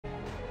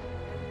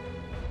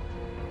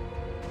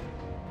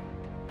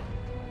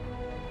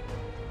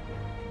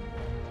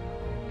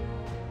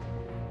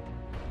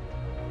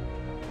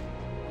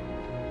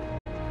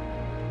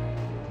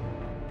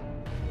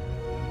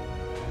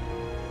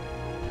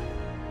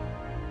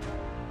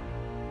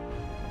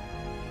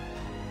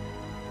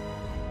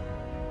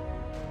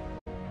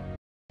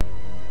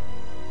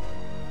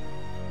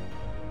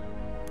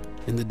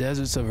In the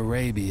deserts of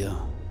Arabia,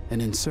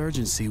 an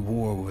insurgency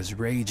war was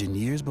raging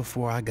years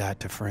before I got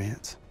to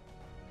France.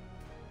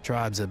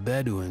 Tribes of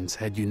Bedouins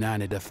had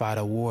united to fight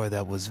a war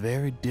that was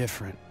very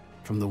different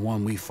from the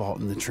one we fought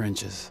in the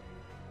trenches.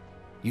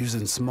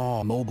 Using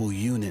small, mobile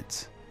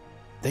units,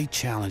 they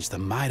challenged the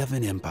might of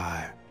an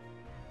empire,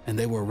 and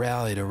they were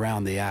rallied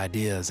around the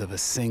ideas of a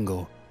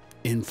single,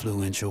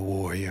 influential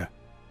warrior.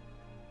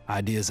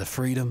 Ideas of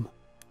freedom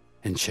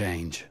and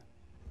change.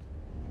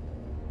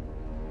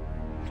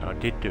 I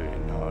did do it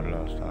in hard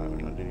last time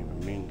and I didn't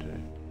even mean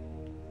to.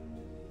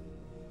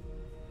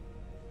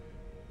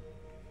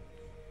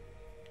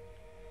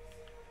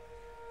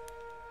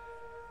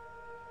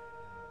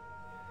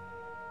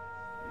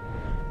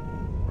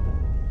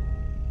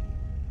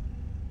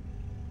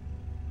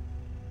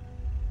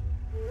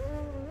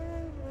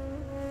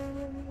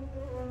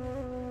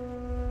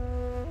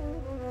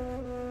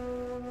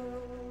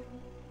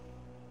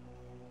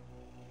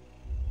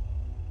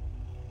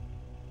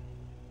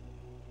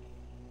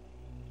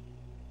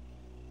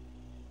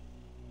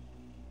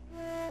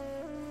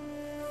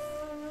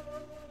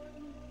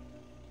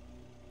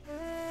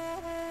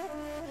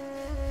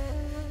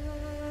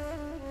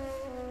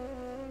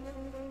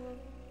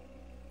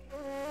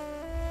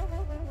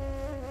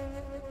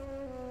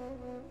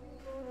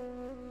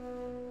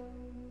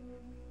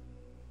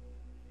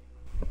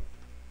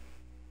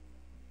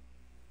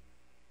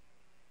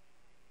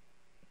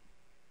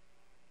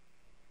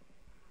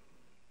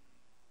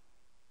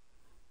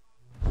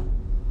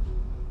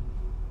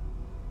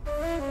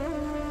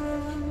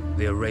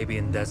 The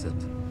Arabian Desert,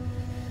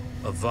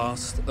 a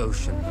vast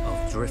ocean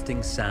of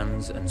drifting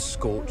sands and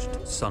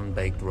scorched,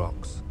 sun-baked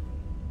rocks.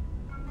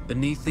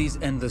 Beneath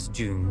these endless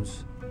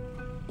dunes,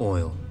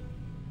 oil,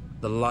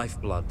 the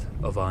lifeblood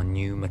of our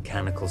new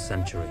mechanical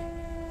century.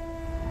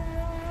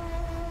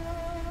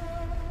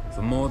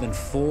 For more than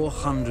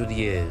 400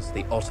 years,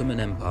 the Ottoman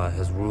Empire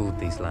has ruled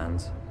these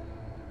lands,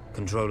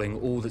 controlling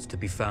all that's to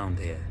be found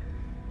here.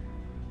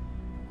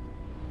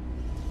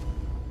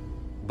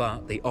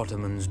 But the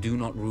Ottomans do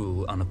not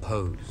rule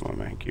unopposed. Come on,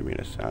 man, give me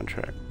the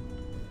soundtrack.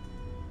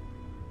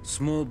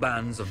 Small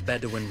bands of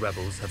Bedouin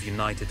rebels have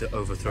united to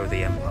overthrow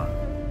the empire.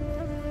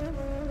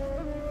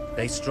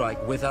 They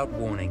strike without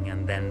warning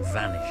and then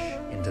vanish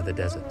into the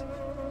desert.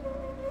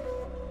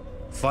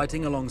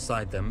 Fighting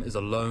alongside them is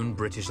a lone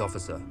British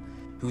officer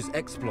whose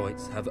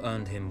exploits have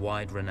earned him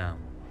wide renown.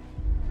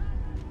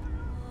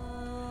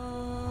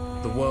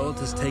 The world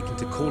has taken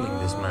to calling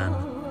this man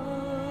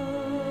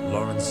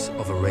Lawrence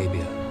of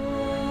Arabia.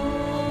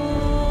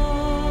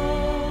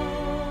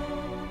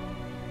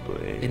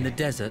 In the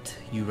desert,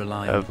 you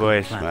rely on her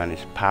voice, plan, man,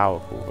 is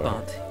powerful, bro.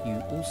 but you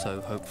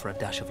also hope for a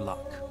dash of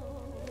luck.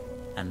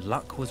 And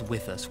luck was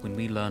with us when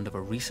we learned of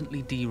a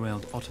recently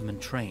derailed Ottoman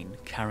train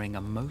carrying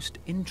a most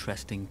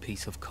interesting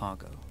piece of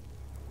cargo.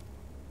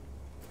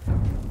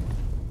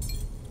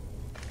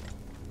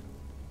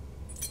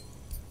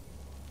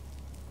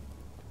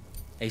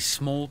 A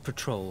small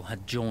patrol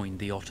had joined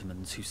the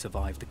Ottomans who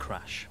survived the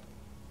crash.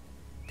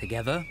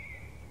 Together,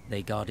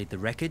 they guarded the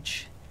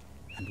wreckage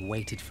and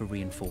waited for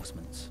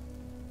reinforcements.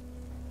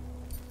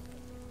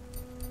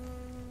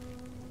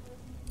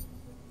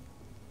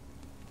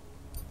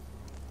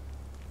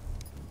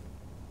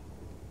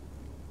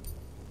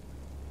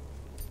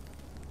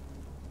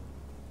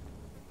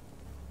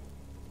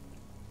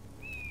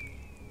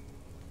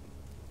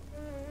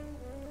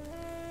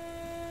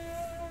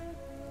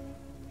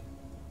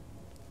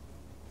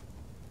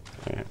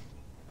 Yeah.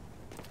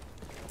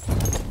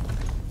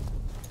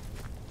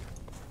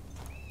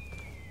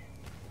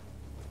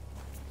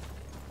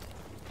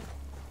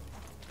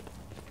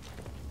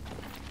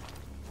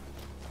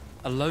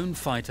 A lone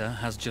fighter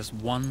has just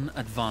one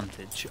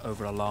advantage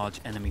over a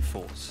large enemy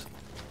force.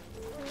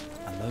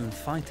 A lone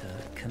fighter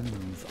can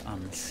move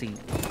unseen.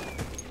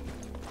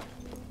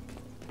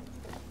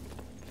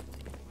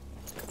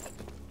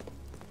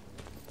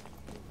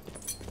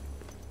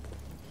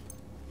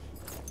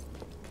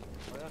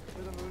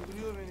 Ayaklarım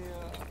öldürüyor beni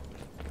ya.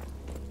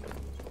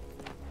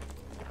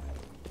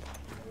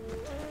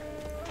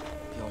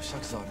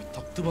 Yavşak zabit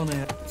taktı bana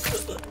ya.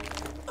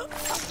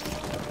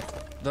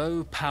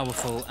 Though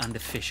powerful and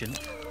efficient,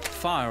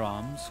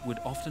 firearms would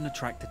often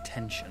attract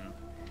attention.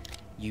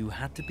 You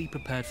had to be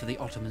prepared for the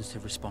Ottomans to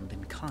respond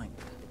in kind.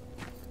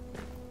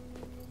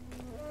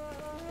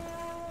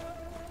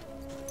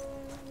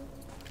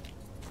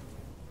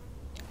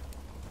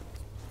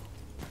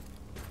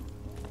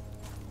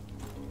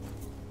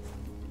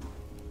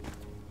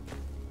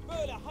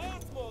 Böyle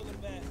hayat mı olur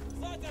be?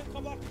 Zaten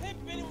kabak hep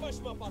benim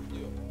başıma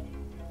patlıyor.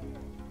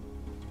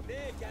 Ne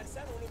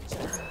ekersen onu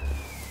biçersin.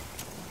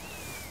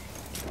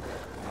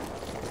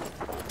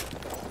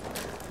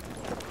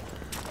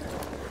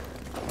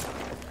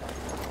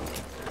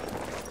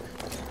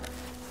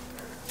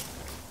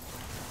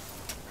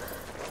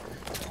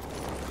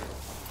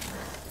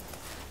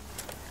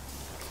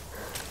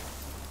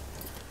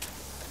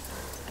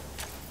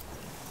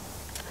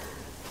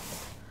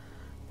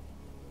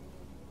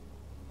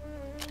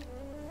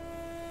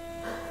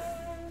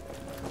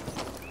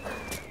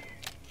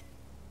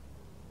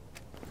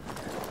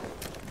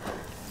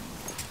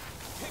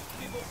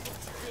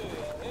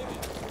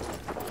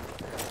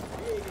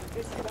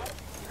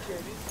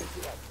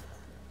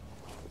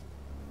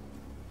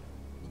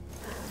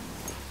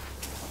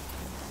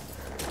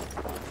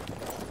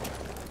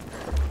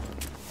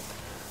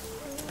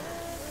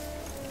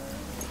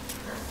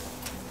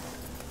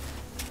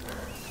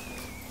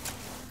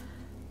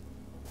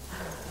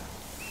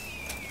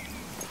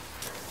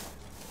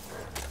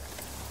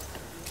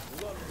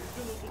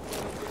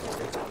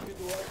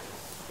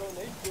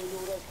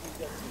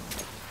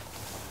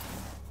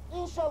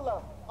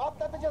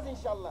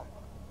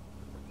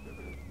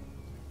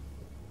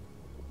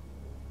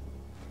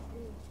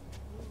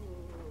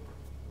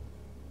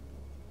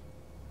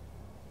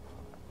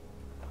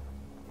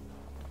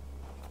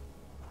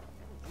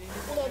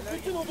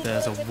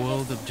 There's a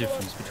world of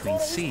difference between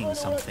seeing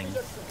something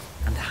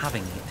and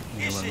having it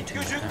in your own two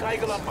hands.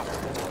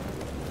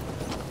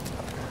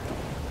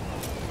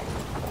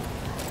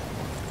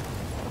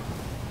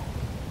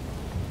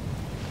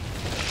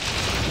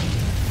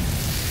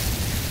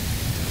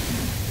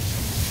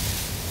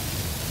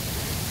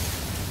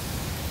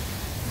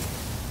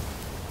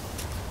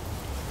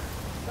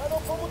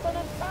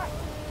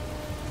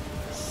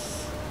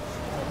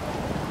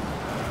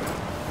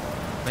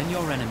 When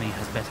your enemy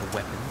has better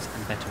weapons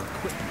and better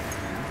equipment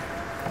than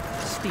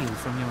you, steal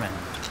from your enemy.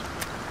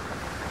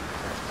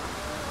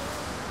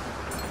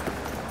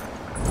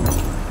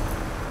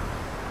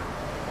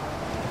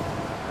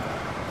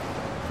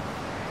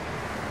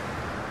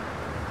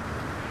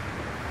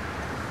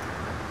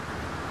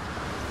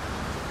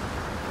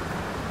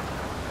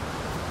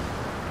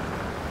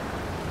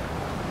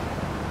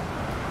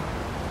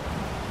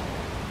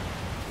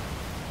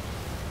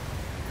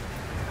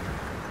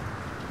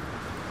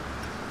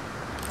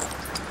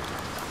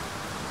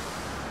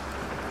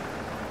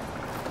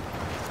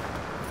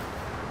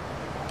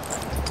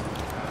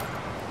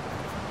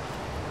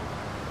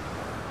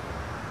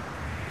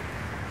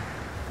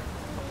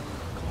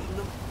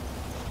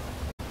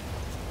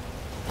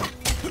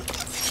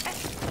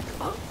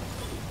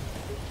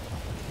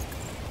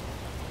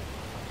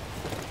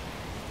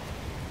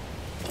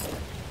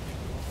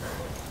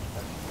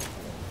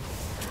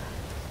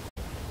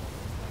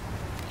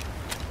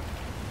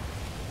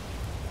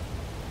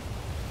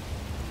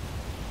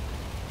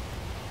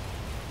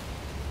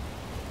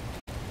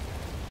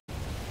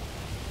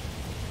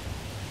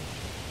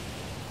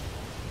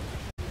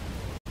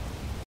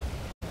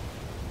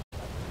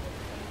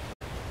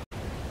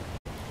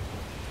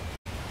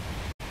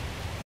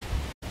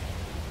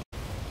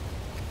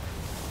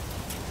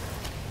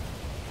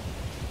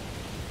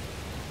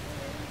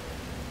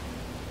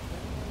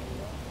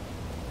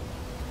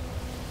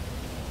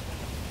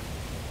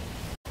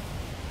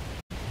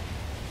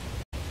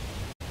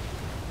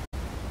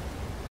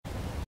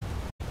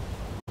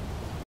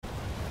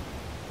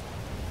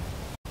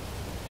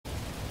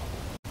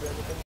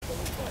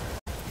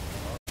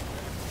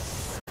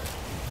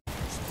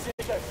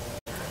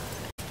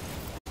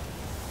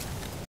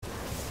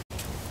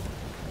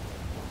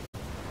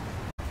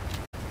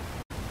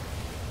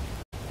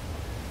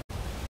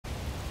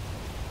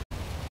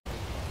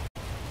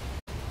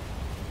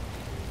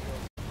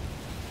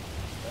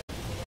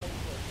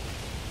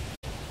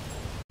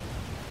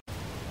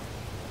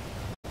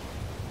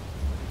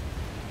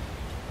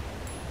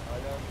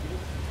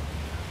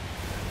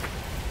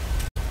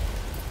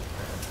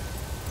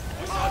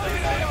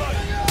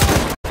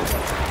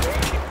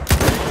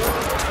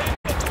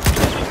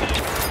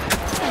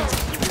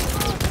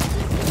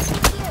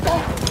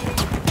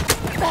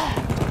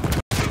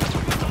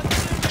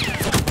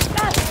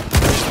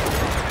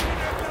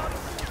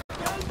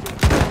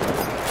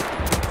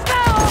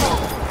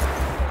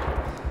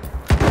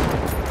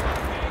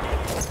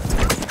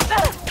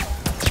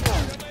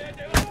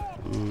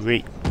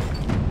 Great.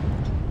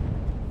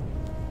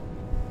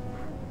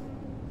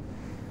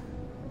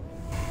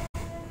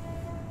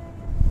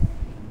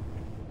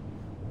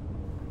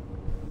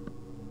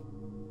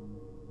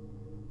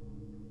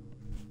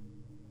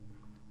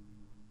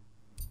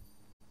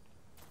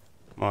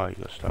 Oh, you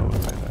gotta start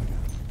with right back.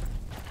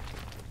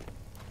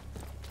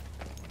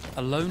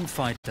 A lone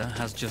fighter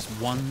has just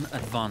one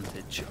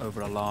advantage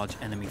over a large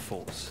enemy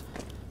force.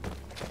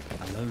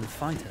 A lone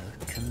fighter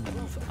can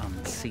move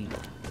unseen.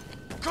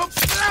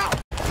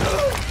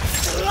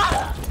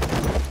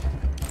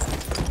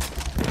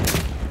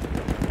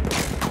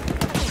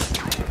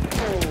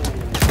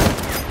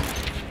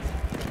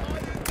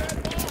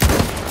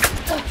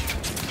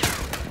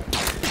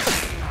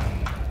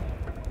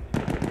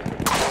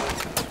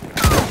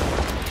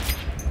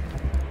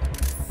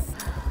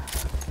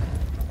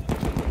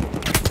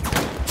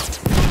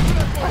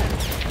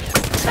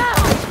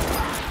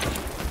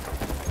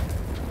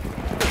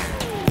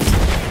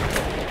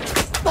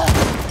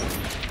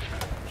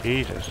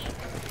 Jesus.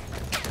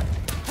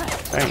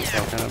 Thanks,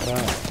 talking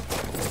about.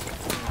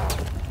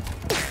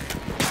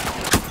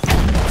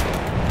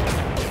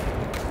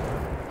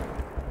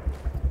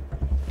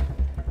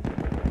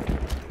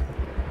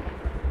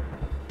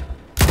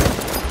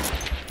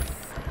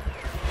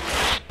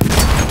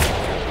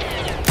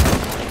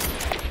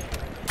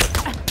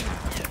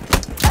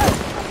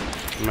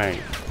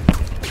 Mate.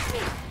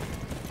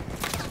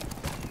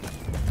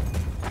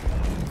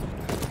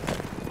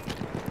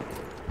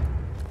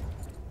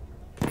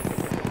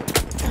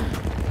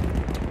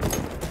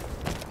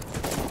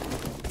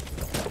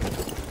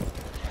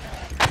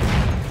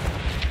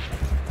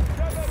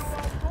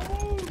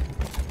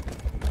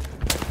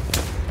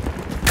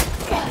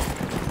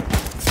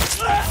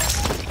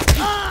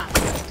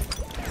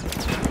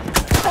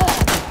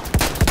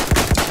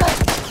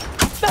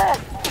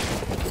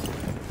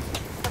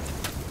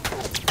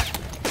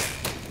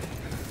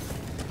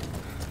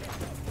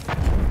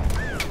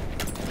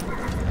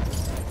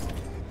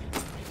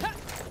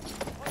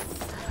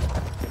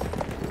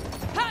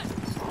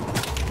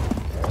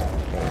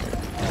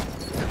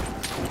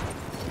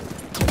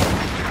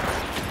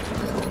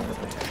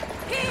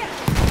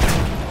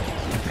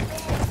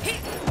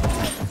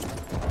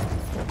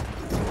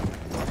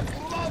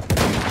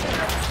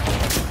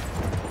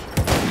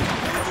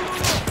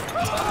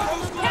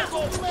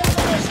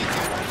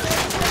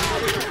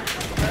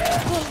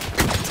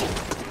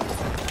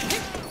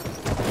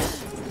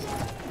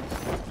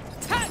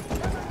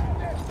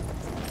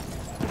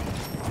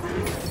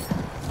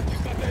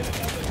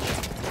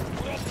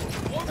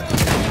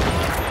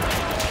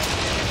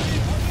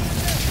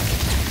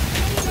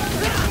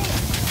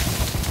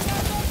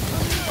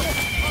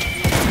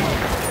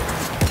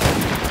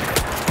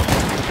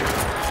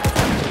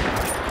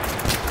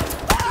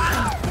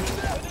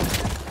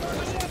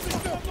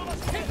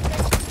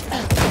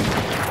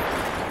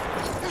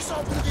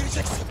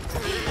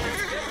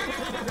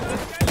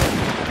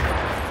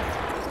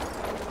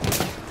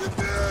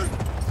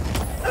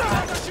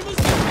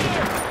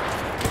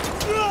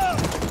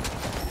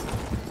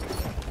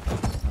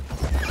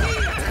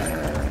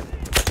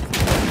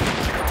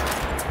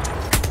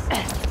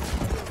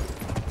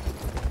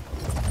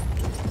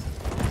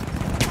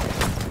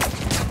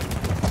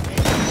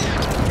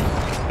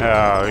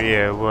 Oh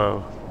yeah,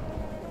 well.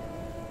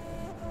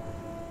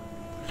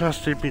 That's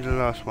to be the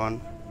last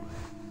one.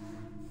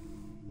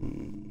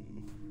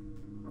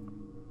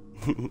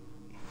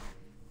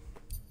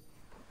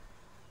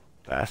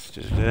 That's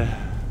just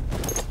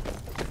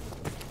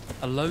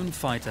A lone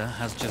fighter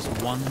has just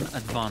one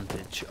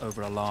advantage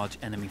over a large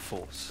enemy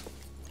force.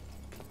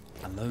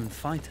 A lone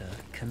fighter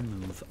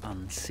can move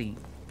unseen.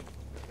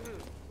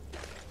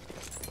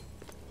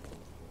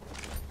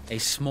 A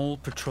small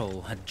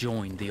patrol had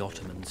joined the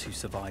Ottomans who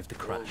survived the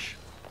crash.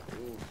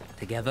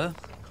 Together,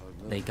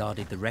 they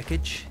guarded the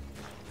wreckage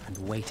and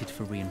waited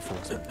for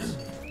reinforcements.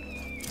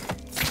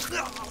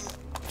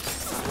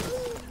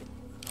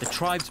 The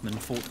tribesmen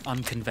fought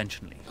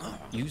unconventionally,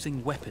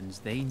 using weapons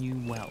they knew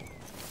well.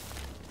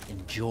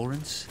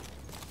 Endurance,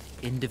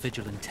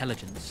 individual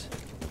intelligence,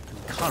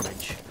 and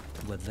courage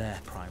were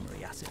their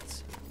primary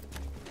assets.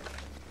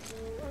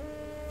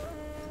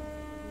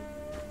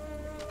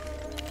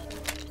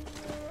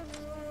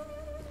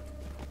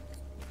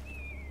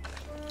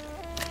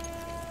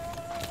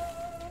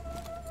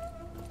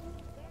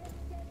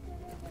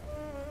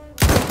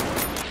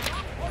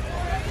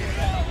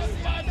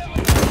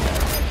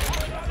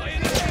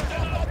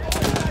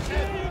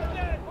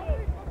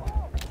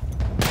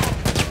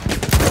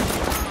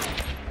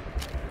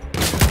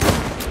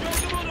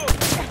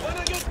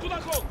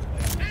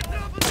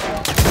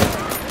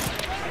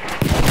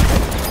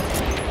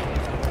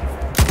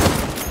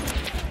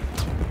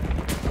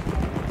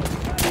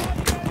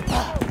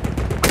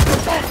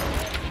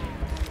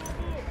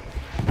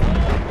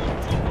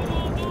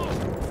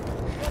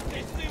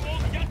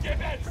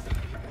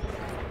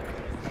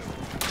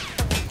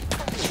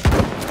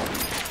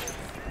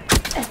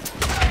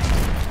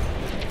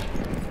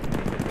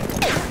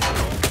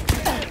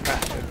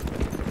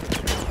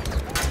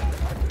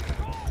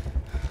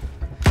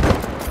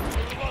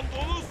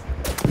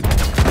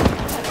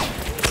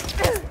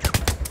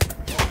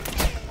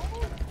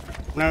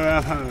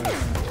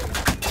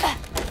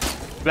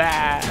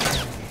 blah.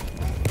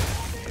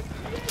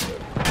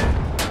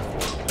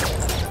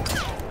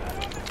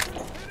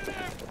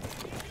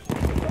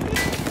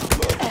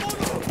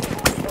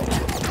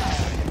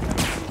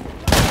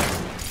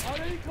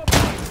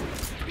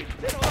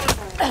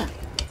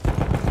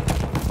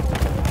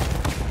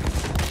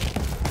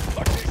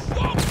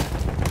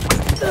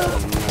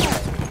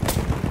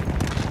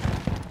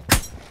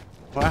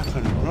 What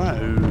happened?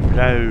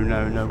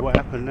 No. What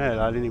happened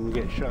there? I didn't even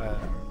get shot at.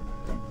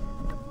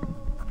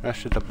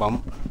 That's just a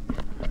bump.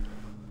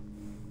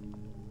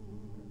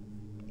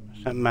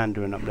 What's that man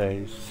doing up there?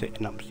 He's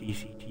setting up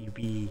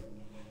CCTV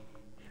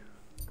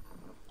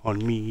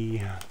on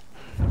me.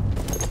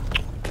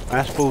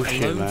 That's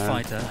bullshit, man. A lone man.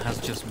 fighter has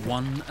just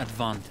one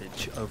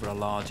advantage over a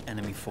large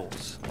enemy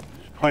force.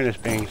 It's pointless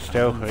being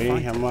stealthy.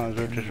 I might as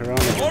well just run.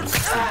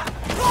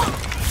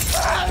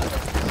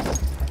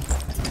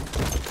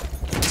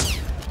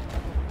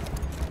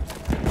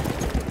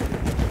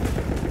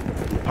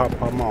 Pop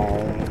them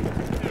all.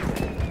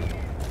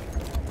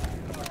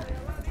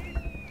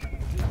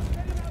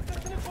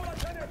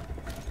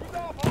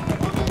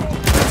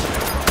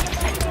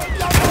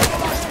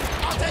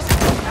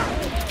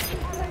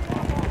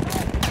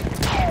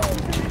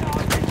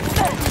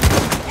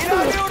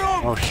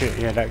 Oh shit,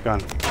 yeah, that gun.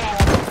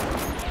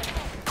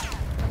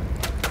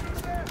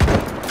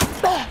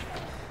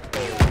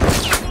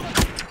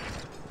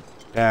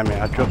 Damn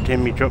it, I dropped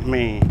him, he dropped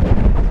me.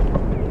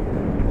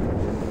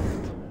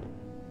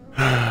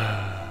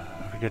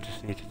 I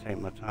just need to take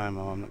my time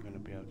or I'm not going to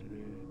be able to do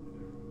it.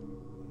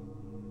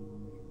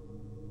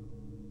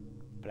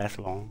 But that's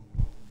long.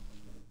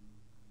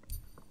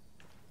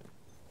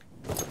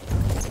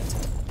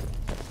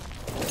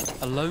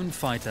 A lone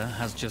fighter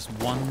has just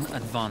one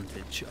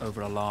advantage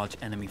over a large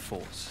enemy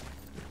force.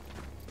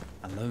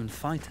 A lone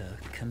fighter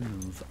can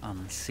move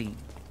unseen.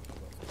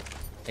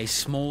 A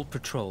small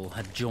patrol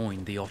had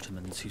joined the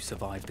Ottomans who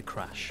survived the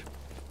crash.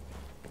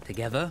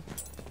 Together,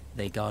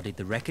 they guarded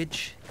the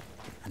wreckage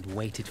and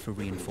waited for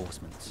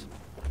reinforcements.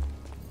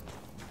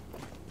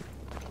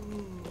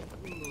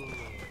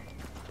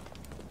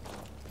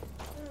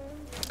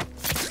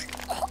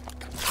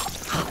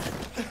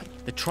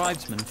 The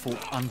tribesmen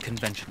fought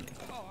unconventionally,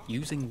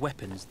 using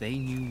weapons they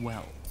knew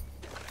well.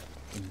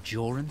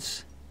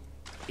 Endurance,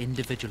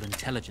 individual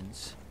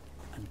intelligence,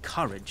 and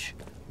courage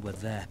were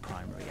their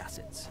primary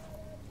assets.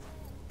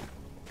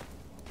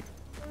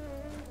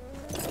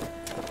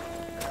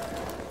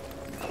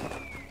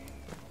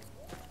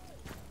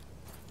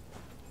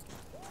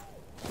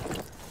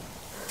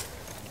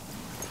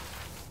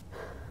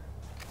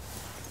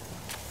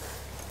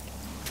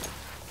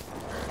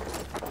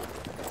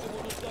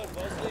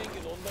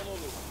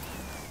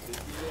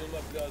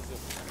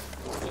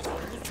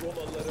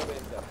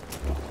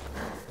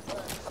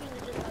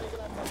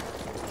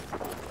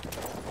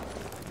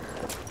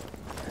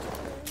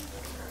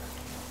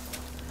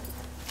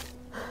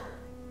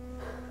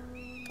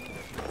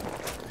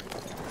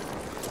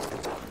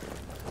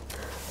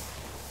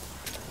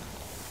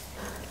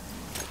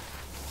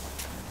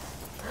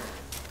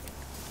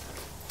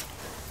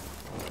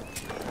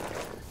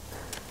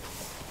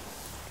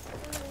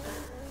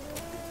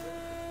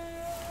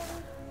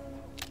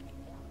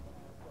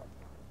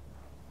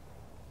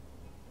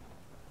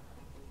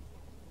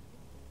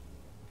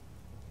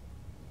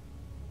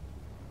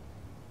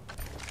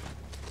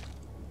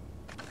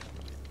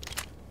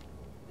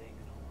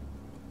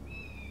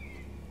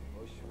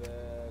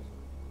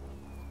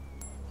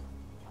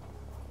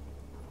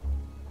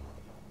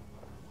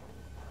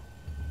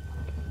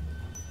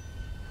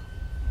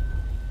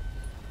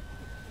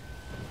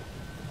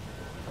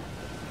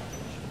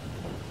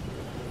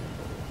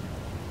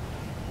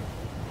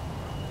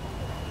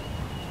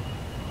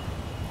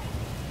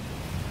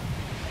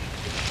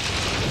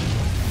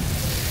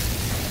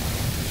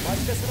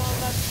 Başkasına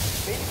anlat.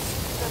 Benim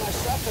üstümden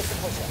aşağı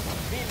Kasımpaşa.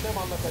 Bilmem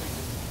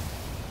anlatabildim.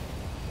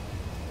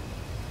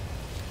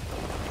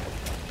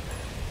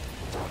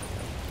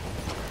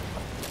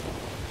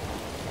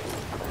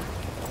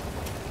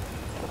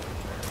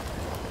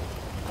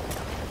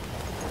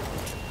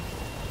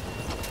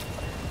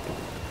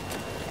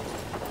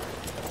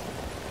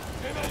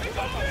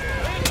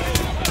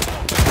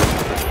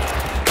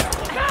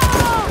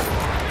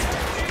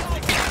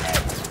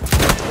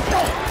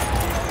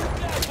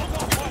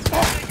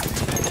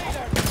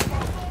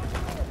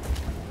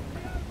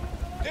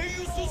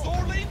 Deyyus'u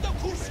zorlayın da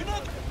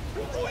kurşunun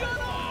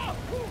uyana!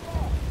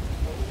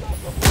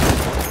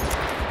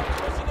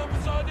 Başına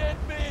müsaade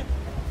etmeyin.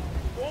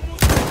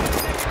 Omuz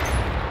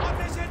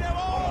ateşe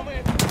devam!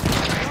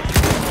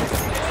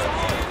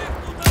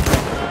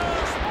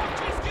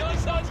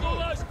 Yandan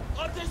dolaş!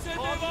 Ateşe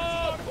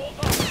devam!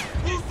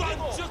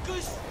 Buradan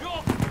çıkış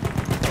yok!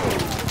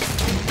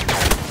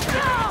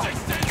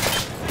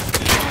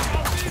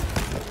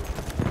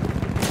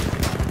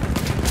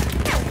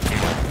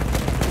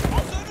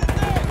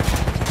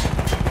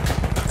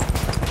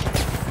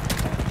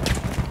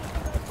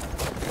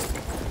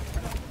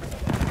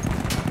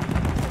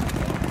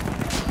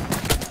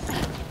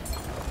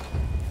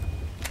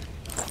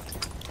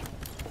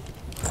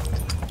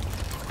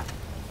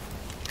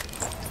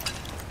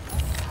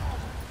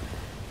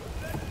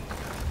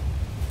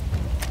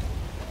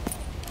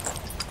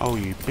 Oh,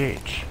 you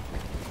bitch.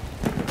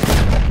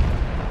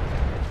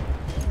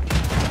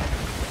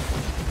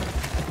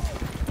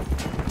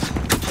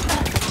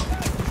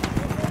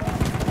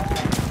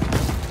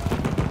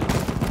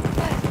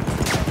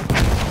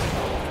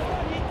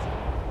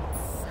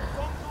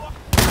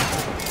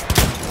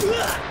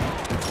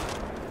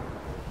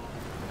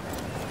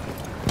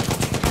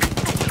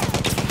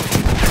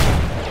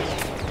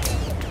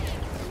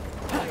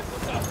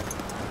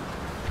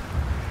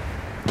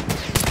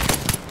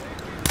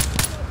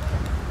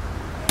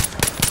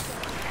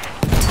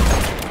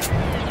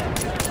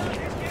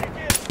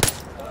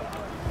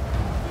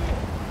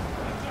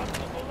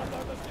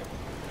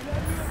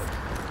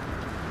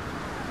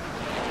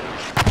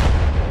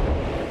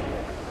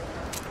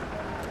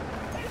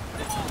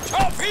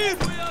 Kafir!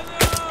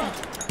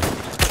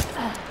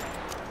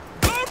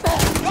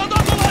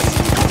 Yandan dolaş!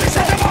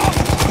 Ateşe devam!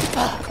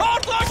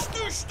 Kardeş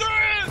düştü!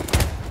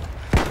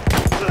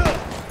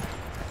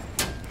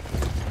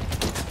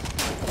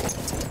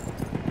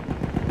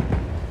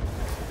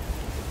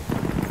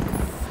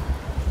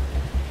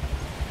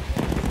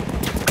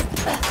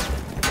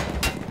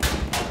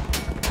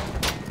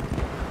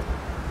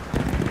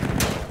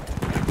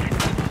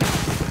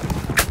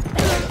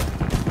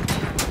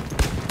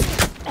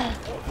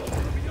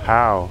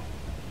 How?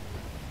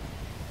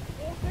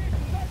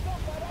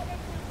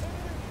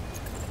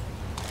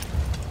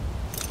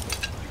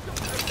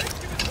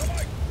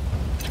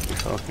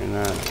 Fucking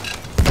hell.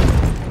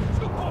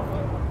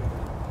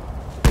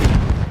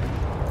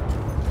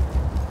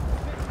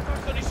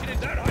 Kaptan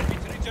işini derhal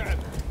bitireceğim.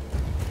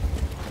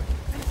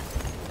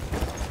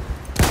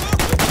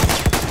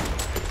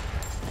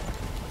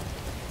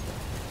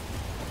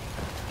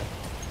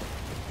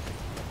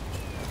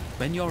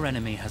 When your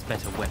enemy has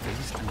better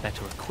weapons and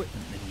better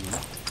equipment than you,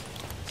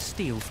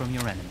 steal from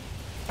your enemy.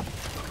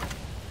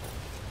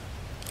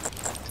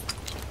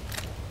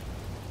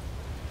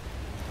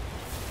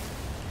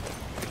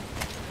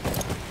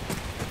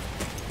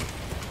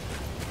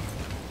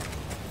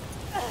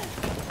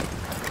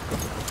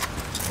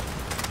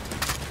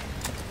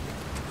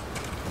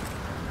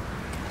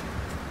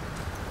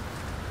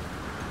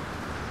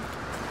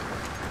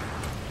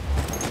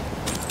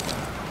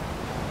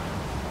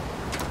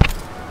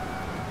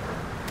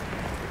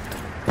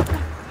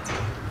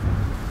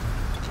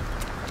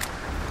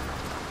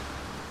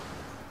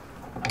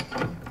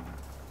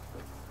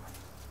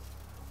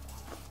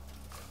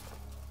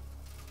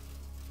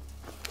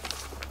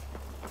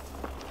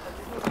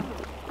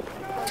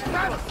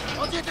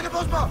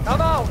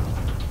 Come out!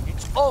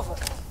 It's over.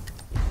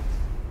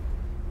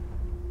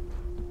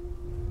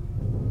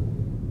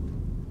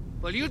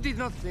 Well, you did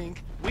not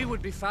think we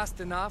would be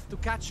fast enough to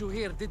catch you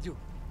here, did you?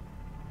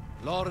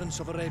 Lawrence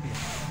of Arabia.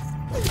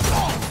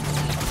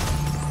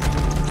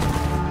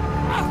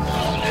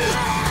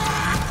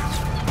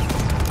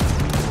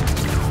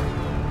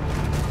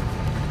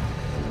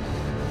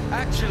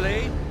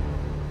 Actually,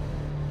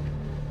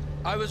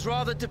 I was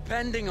rather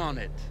depending on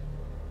it.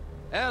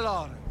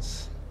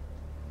 Lawrence.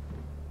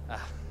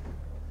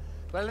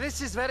 Well,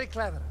 this is very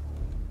clever.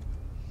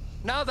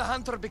 Now the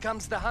hunter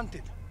becomes the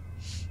hunted.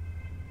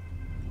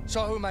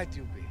 So who might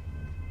you be?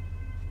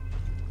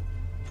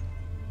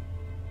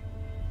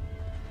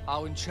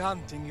 How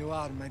enchanting you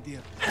are, my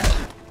dear.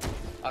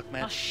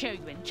 Ahmed. I'll show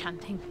you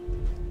enchanting.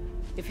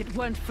 If it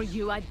weren't for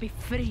you, I'd be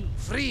free.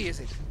 Free, is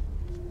it?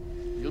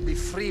 You'll be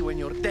free when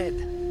you're dead.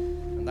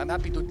 And I'm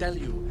happy to tell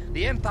you,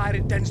 the Empire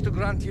intends to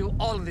grant you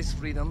all this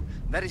freedom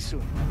very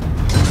soon.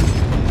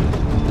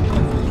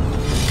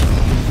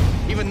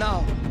 Even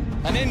now,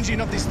 an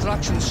engine of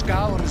destruction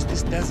scours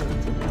this desert,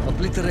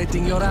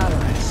 obliterating your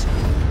allies.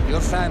 your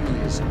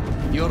families,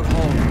 your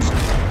homes.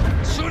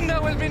 Soon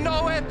there will be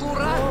nowhere to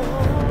run.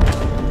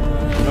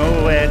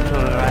 Nowhere to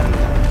run.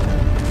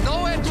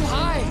 Nowhere to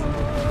hide.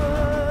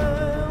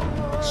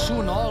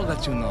 Soon all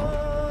that you know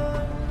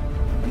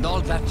and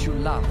all that you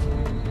love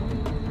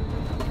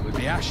will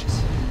be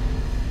ashes.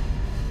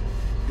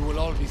 You will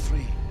all be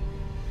free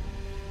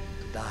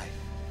to die.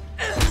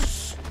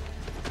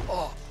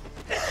 Oh,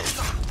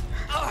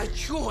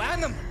 you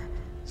animal!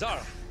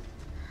 Zara.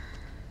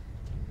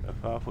 So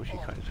far, I thought she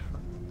cut his throat.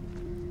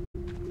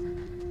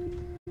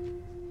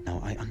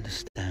 Now I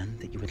understand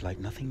that you would like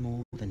nothing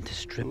more than to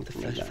strip the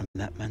flesh from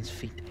that man's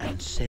feet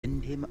and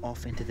send him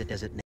off into the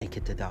desert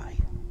naked to die.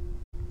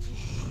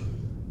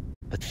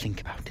 But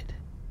think about it.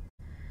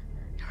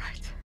 You're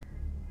right.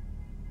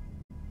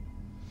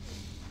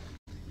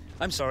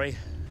 I'm sorry.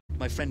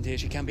 My friend here,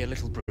 she can be a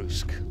little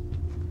brusque.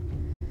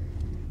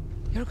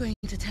 You're going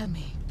to tell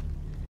me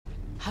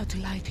how to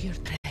lie to your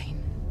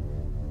train,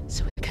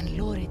 so we can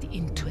lure it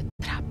into a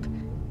trap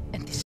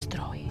and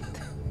destroy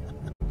it.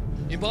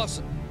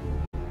 Impossible.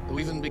 To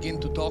even begin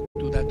to talk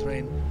to that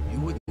train, you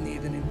would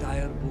need an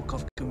entire book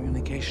of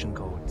communication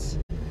codes.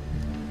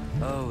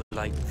 Oh,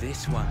 like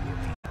this one, you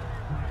mean?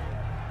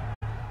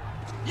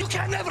 You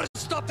can never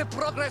stop the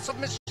progress of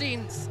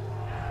machines.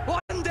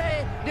 One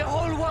day, the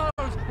whole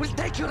world will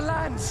take your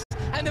lands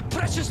and the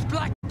precious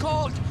black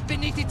gold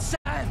beneath its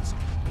sands.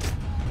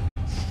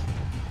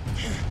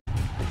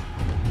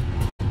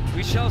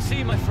 We shall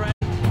see, my friend.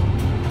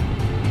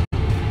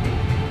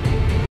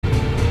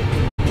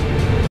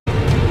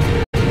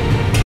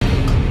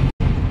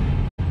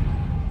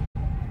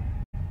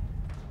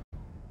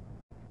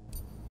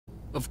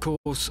 Of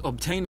course,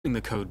 obtaining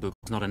the codebook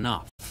was not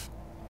enough.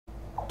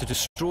 To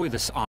destroy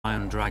this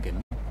Iron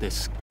Dragon,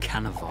 this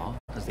Canavar,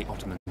 as the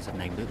Ottomans had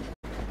named it,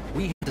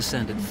 we had to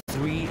send it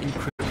 3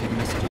 encrypted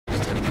messages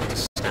telling it to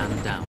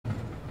stand down.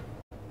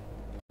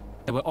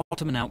 There were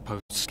Ottoman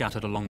outposts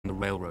scattered along the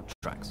railroad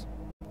tracks.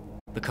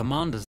 The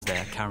commanders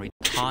there carried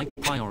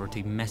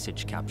high-priority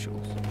message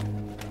capsules.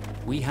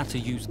 We had to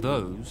use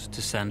those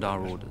to send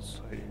our orders.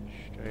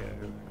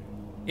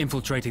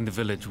 Infiltrating the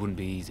village wouldn't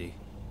be easy.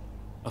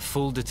 A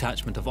full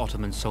detachment of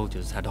Ottoman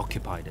soldiers had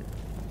occupied it.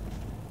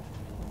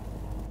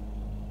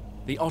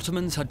 The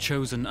Ottomans had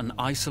chosen an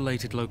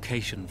isolated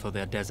location for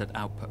their desert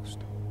outpost.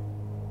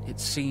 It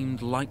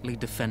seemed lightly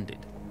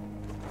defended.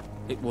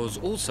 It was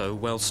also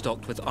well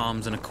stocked with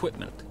arms and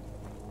equipment.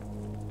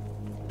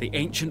 The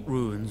ancient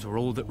ruins were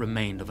all that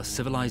remained of a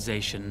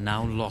civilization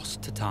now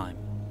lost to time.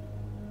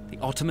 The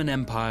Ottoman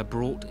Empire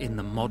brought in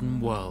the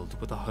modern world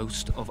with a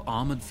host of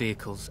armored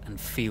vehicles and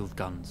field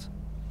guns.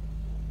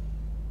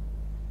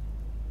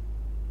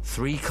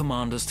 3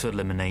 commanders to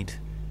eliminate,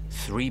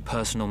 3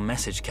 personal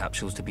message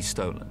capsules to be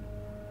stolen,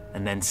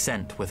 and then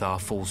sent with our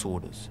false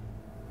orders.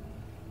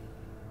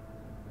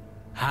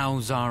 How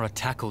Zara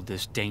tackled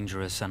this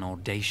dangerous and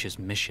audacious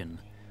mission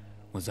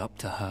was up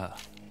to her.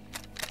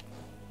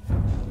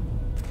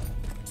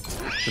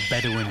 The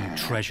Bedouin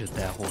treasured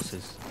their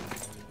horses,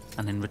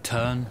 and in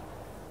return,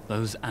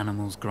 those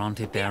animals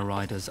granted their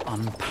riders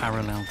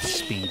unparalleled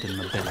speed and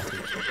mobility.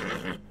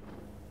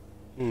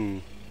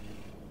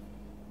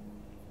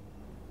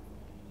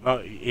 Oh,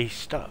 he's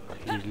stuck.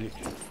 He's literally...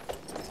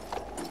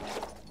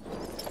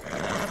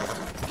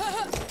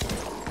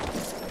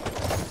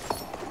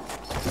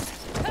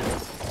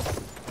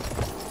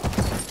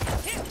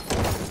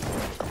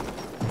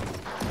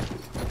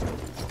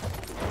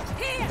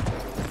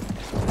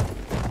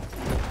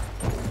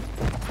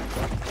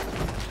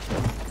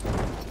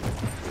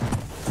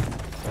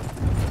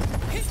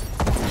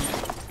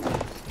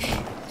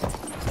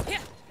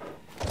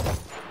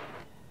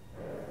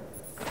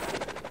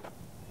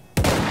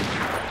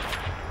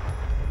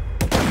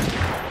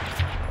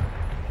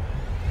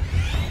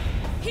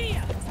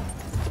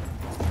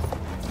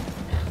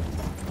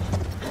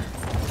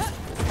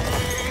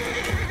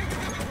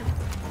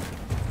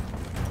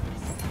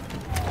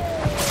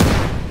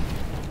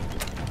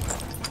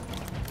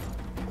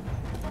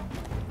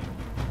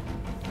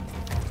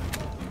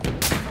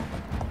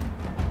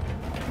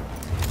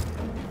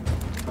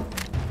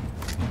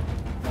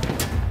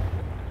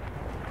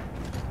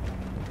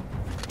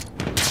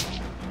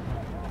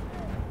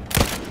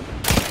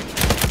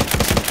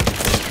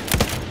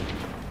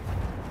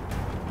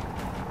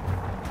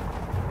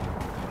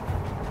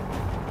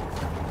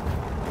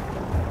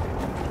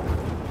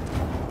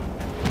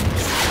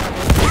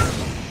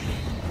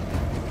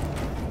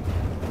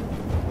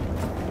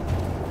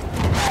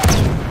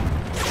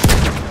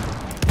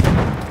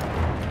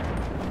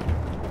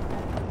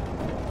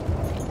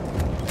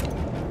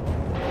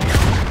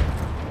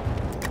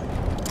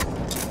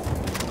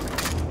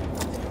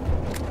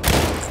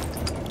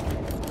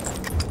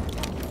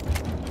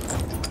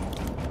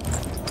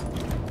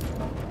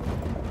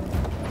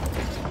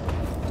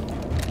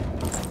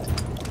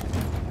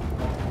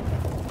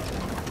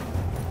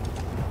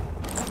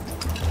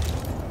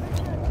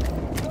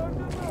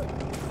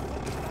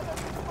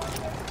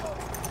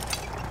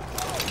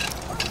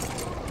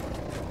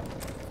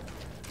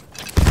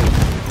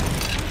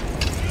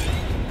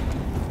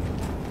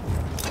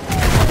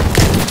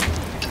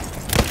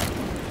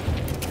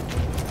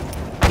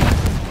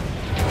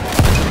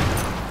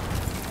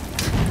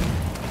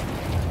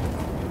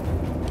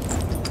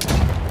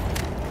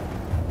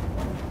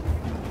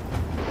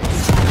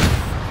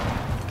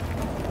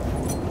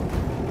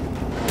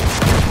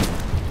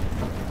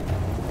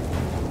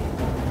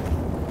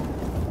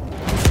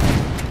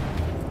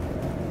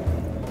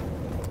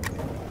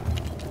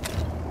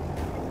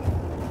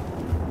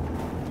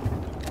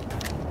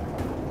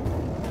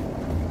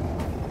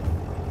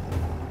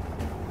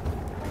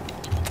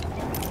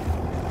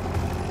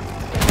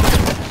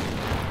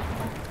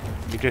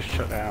 just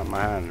shut that out of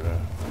my hand, bro.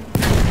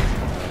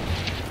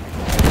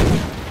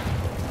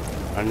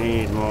 I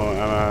need more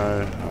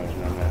ammo. Oh, there's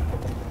none there.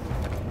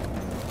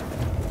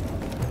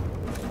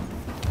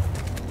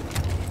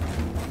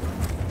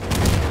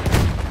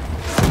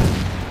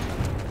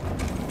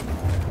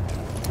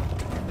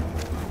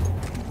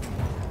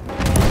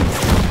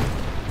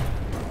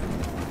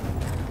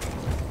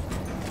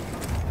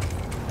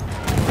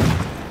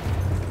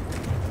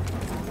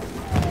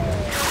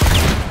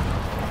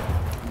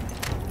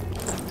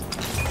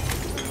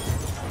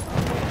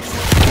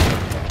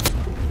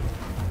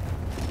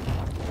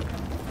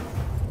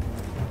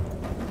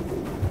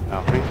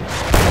 Nothing.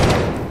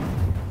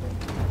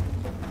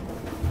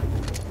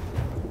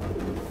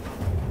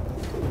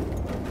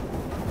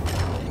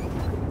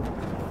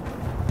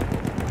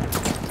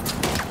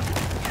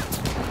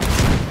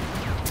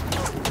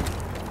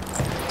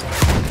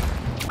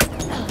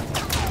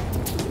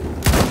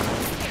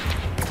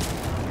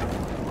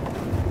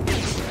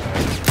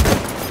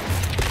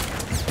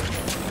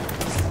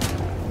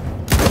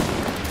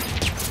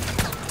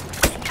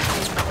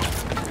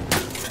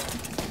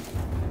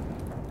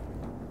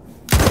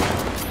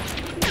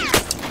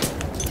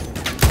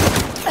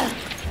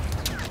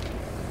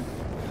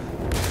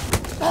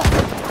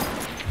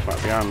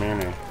 Right behind me,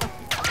 isn't he?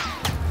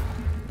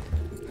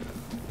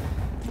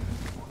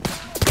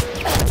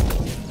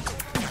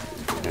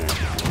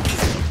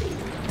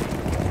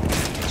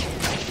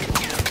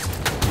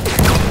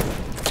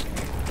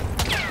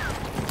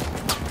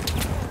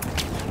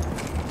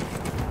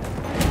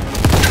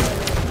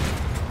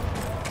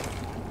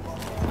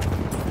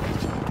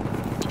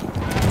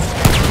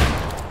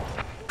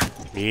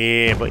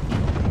 Yeah, but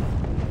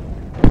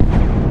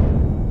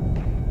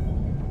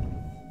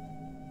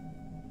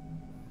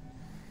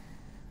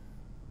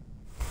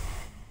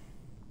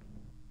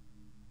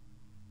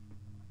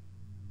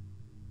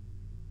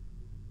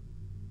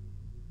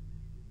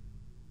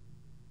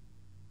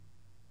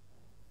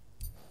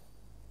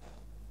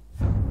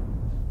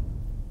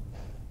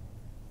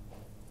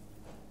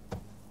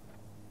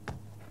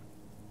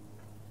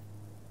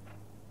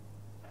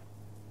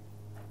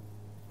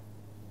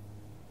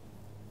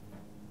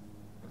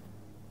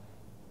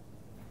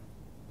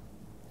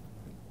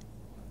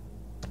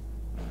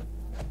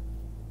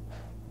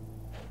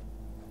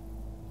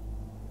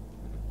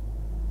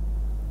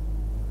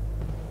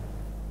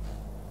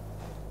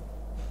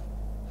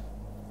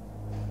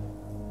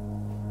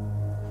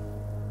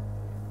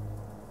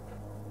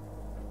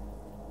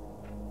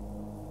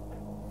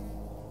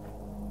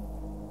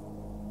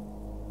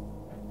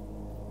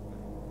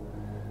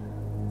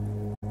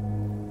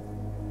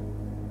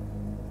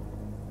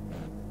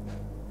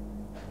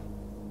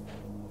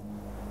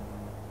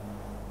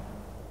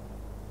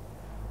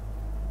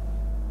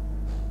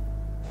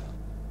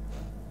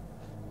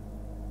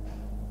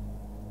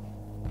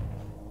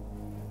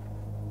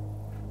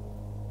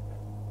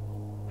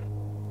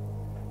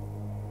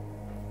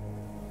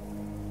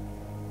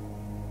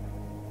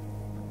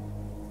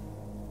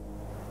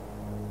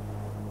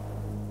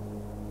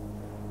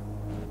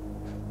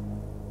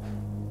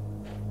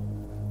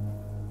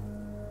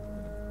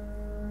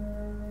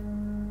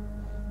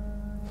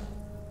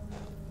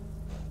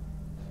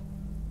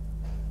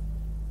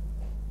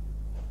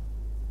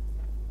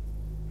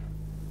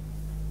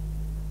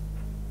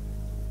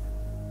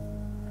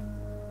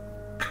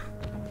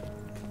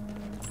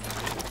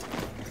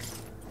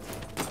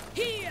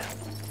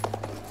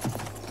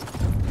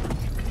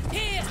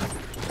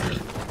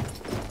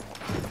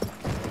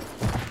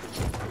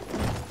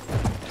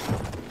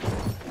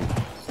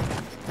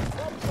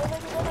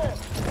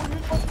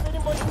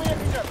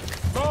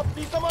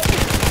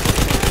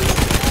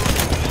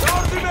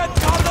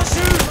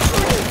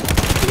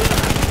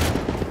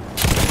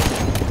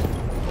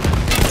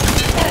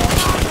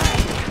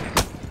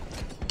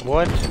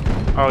what?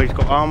 Oh, he's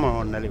got armor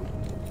on that little.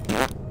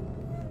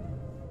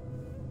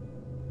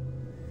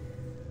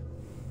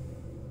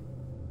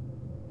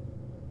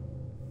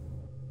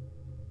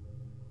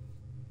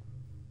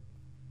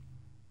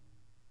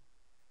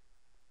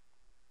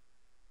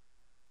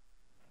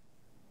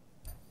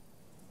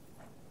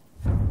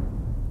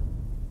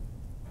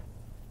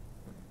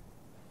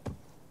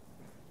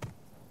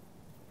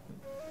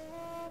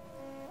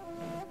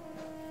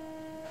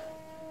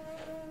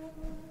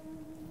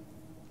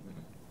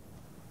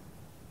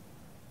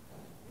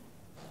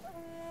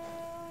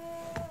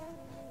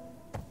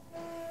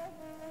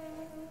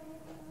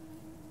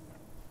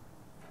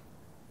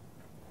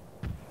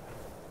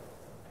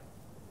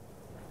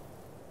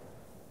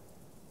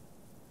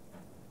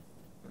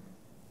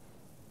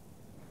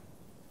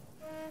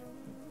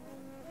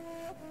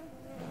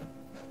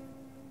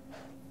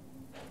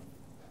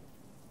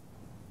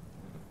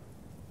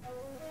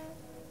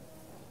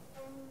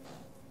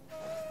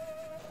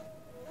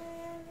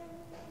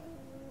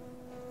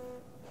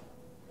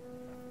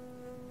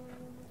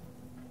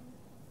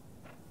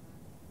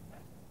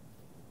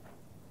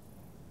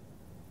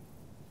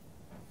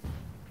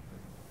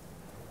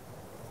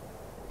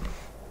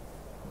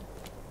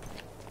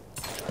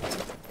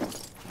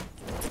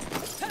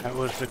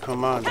 was the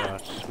commander I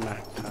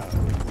smacked up.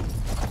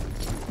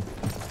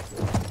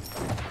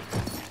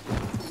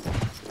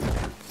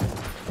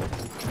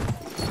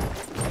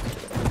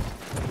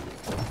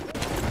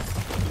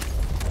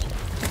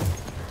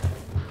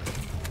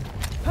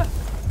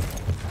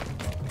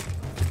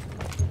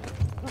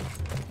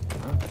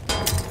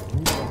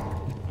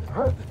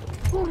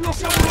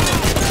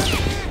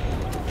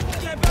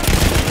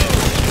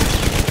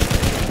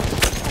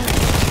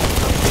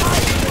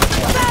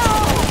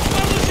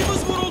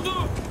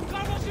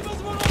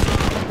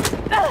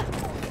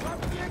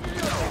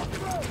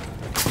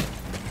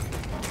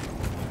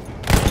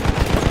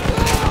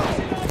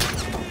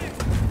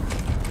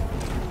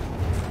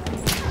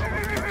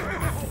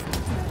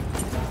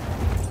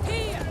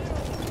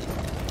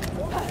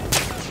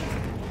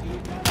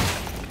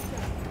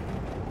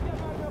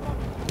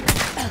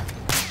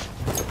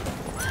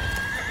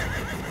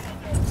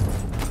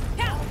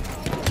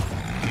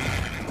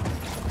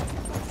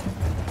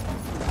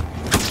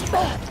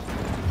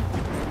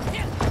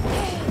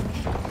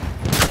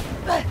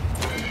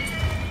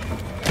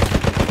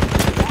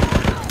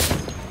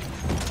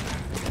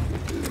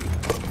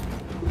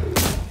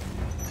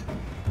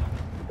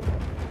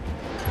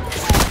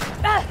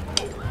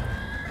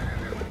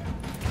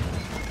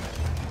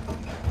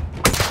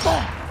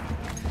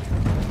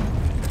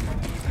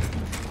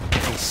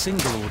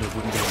 Single order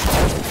wouldn't be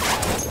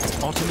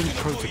enough. Ottoman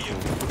protocol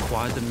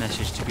required the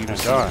message to be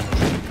received so the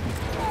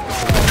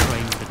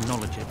train would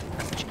acknowledge it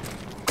as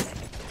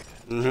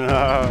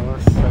No,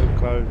 so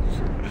close.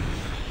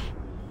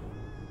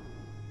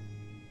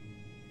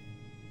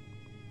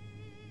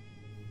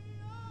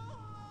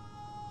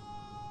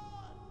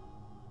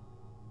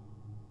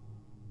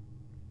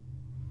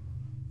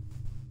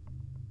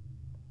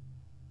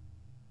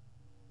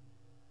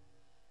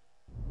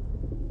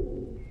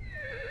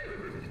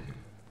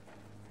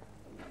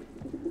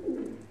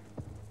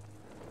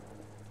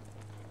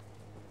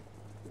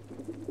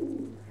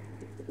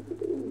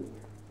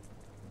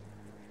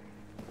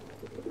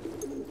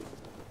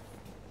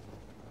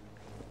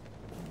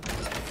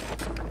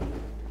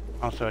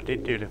 Also, I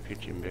did do the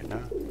pigeon bit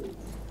now.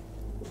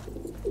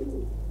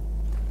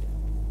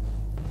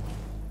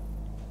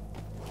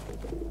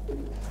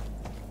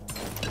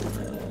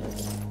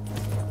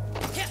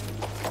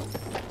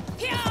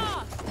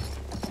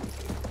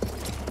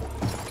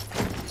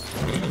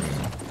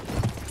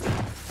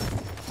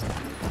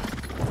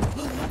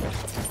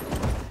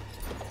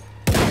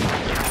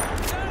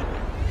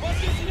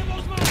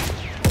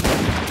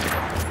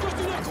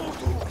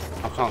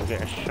 I can't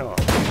get a shot.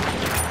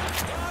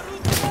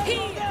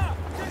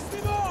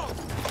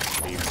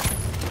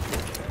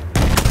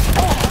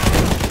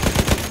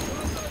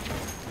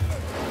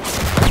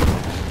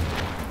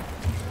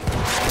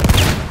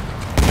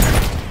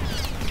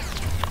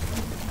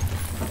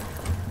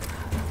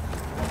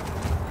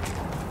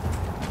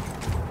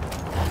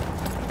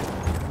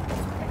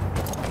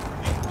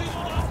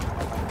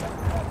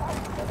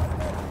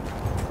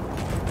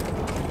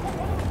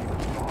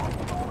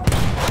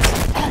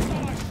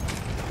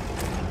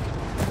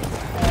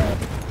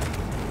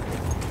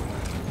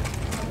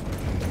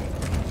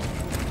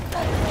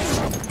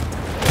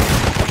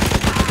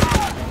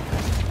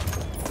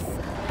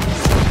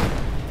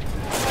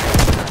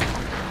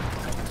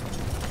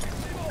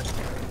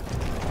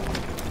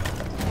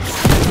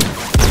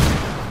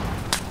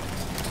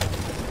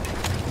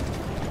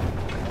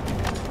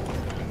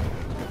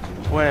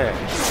 Where?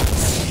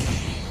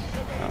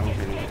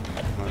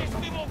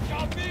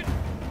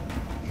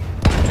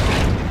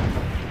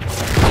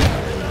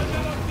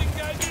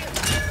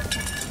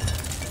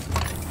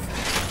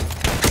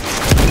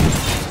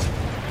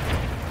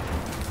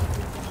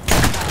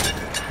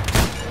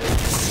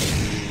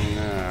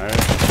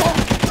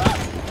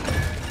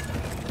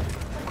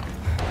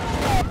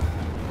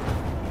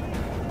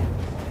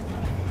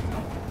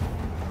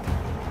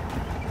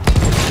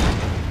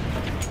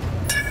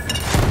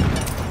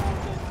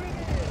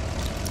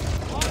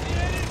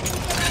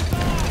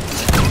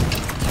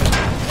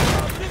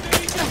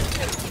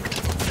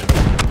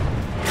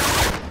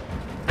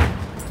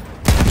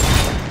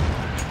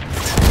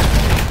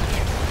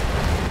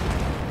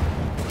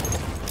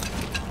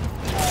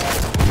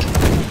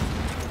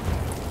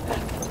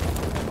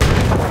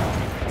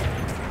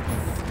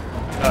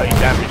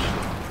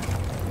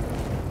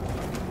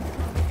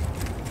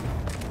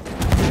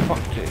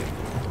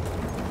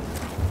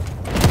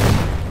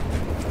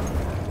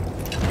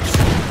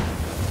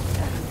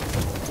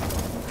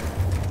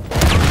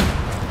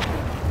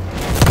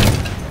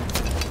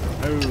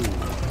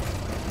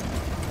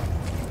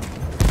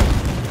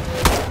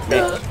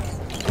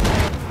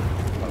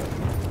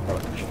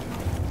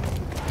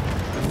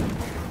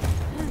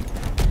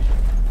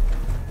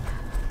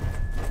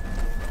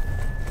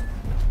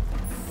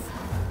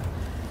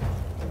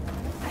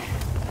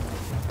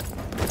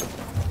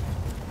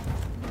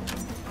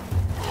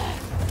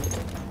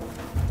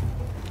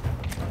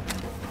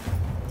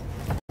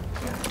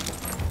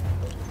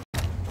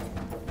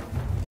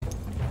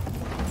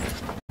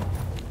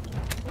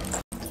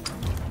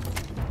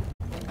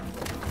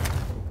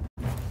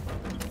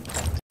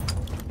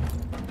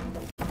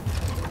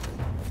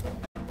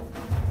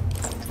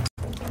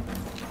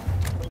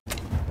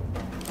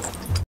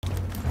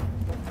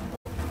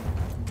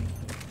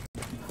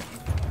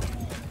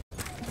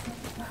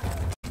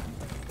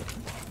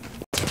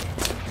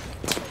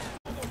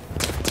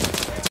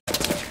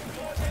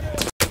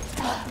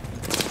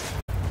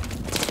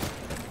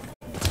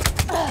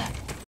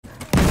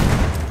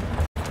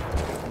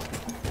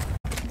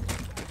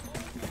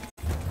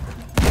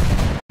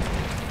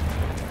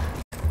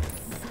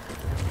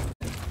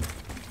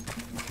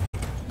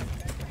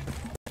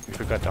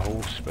 got the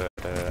horse, but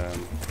it'll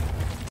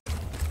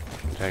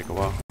take a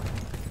while.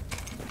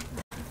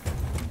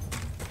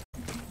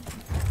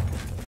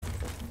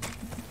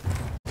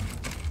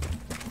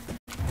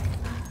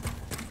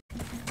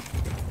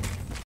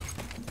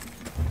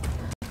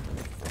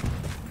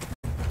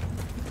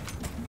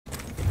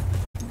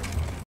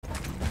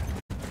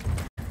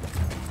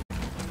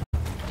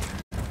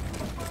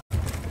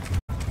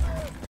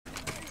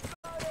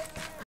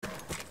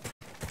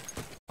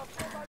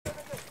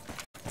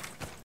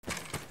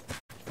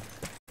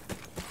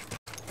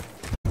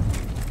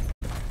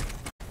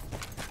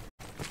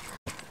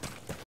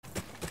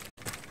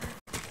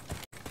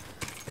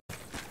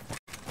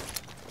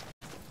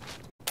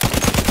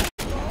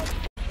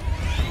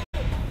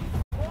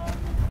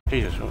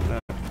 Jesus, what was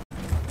that?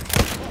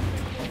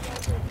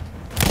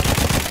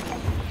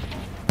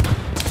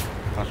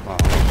 That's my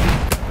horse.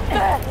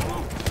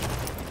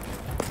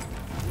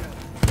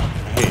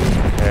 Hey,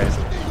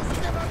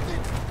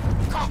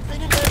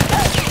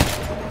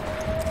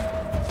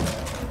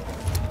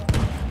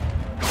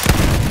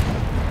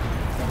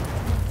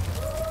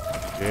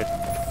 Shit.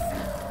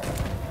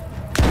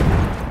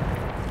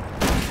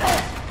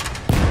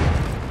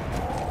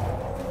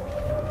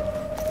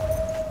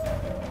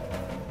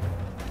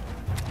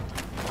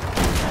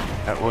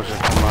 That was a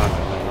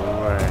commander, no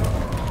way.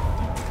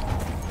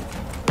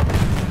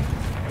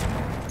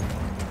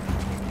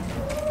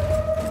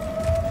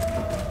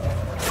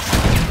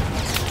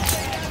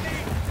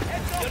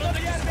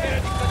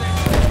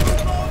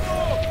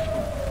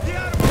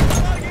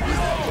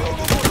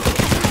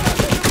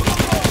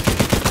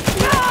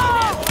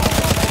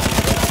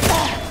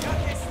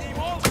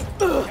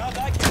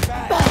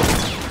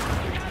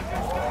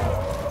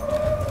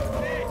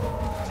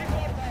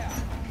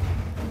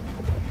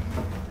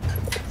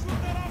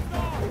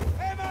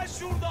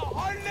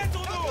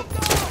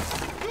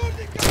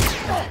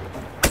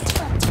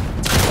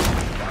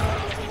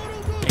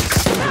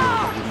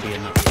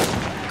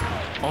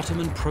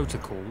 Ottoman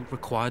protocol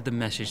required the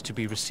message to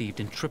be received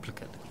in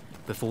triplicate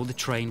before the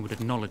train would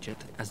acknowledge it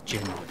as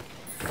genuine.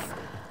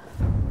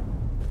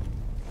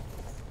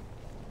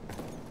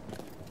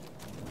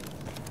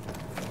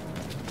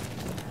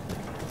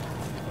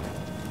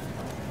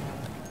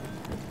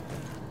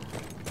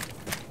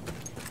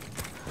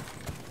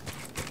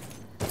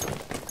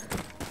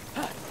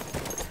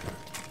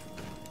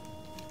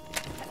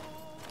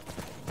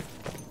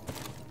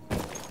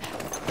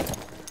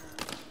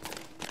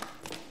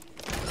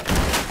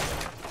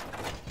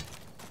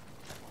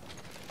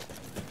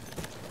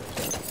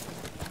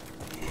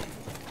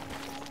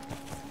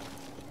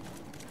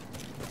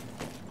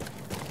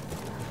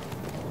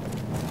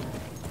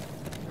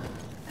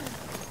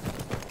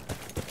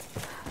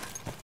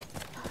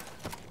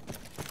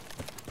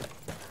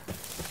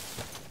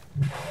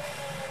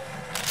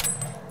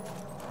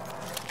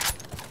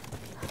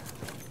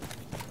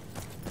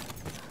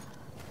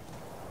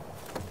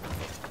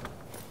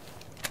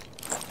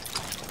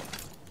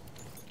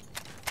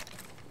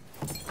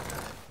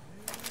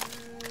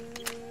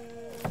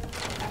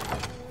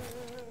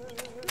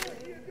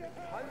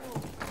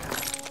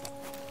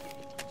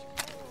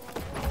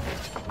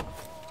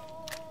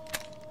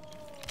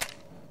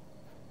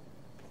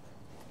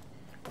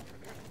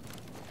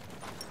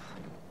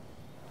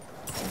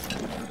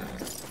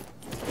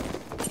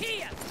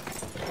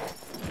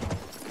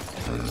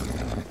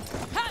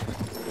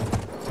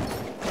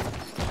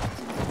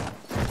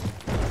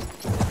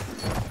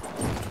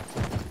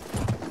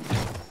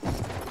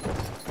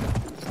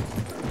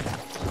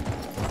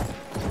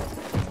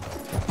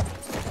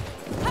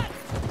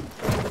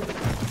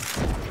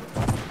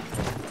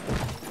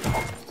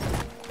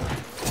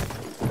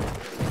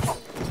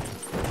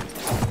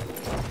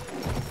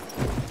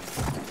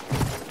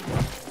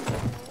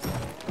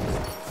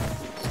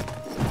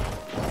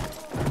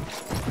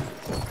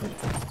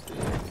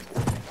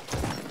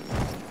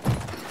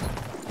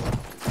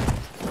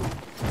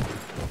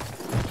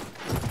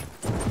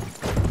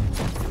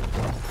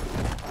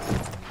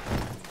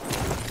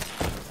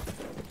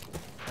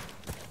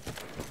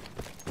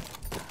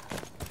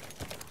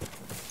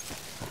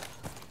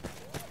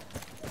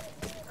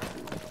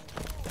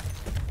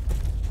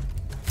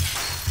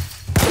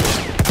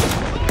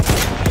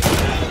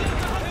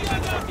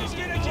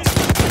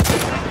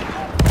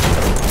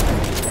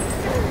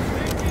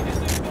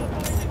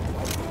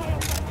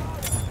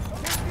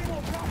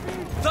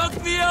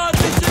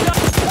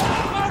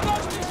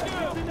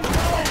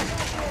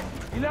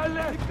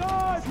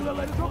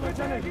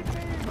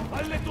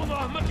 Hallet onu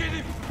ahmak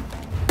herif!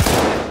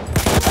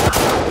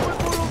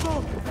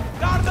 Vuruldu!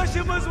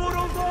 Kardeşimiz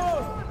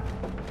vuruldu!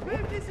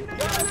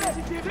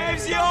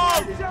 Mevziye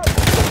al!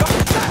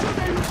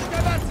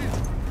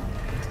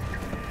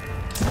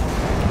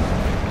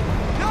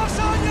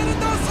 Yavşağın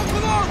yerinden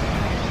sokulun!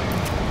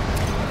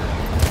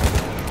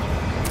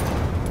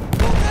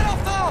 Bu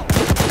tarafta!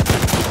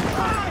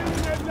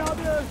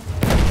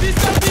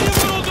 Bizden biri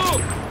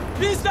vuruldu!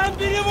 Bizden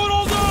biri vuruldu!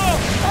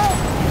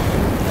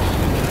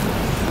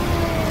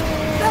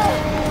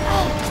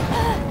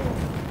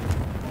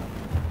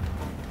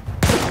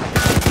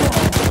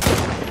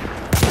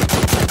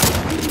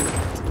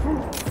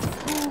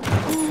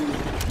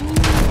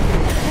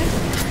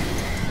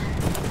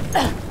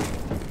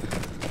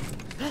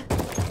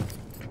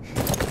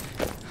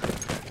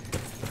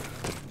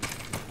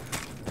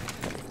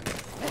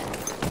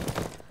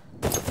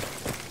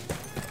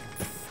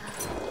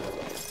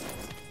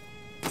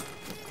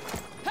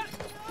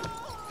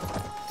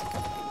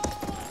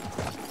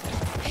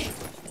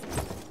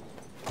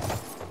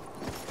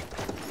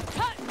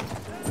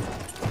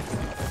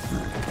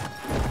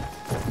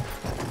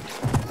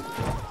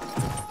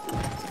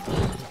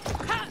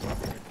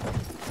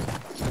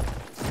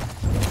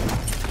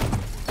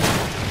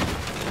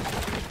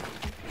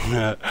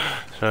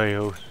 Sorry,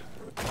 horse.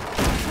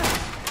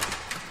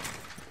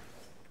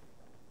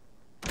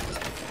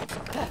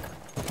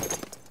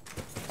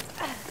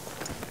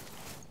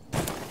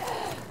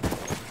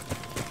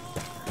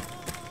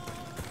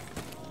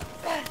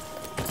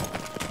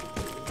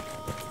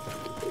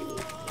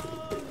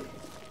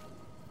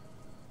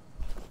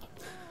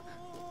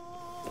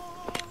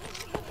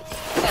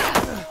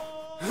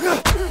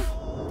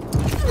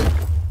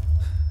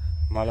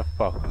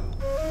 Motherfucker.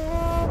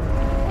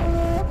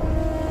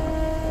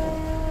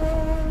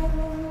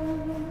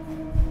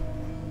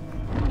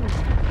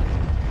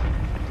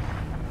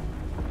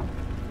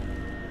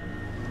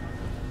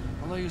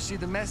 Although you see,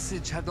 the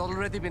message had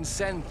already been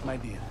sent, my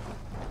dear.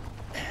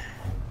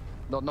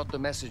 Not the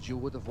message you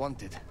would have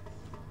wanted.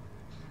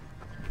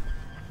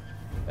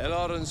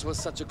 Lawrence was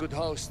such a good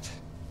host.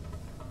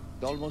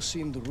 It almost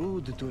seemed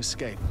rude to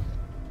escape.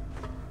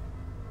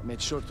 I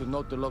made sure to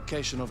note the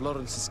location of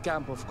Lawrence's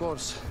camp, of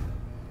course.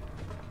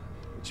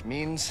 Which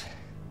means...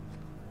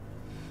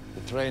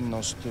 the train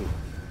knows too.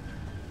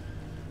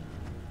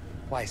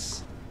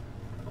 Twice,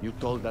 you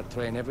told that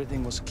train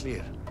everything was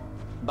clear.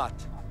 But...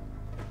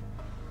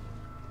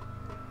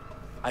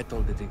 I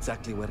told it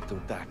exactly where to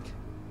attack.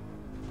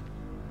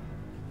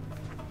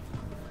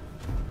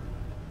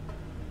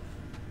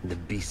 The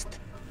beast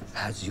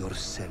has your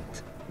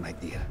scent, my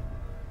dear.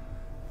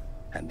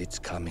 And it's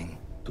coming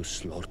to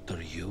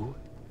slaughter you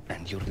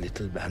and your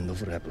little band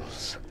of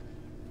rebels.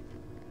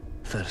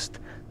 First,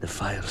 the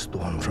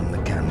firestorm from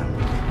the cannon.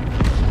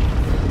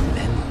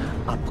 Then,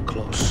 up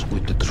close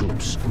with the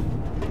troops,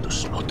 to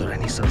slaughter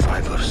any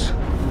survivors.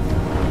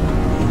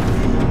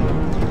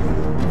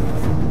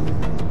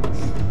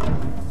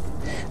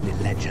 The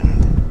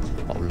legend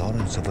of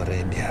Lawrence of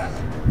Arabia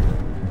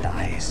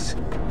dies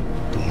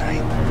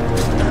tonight.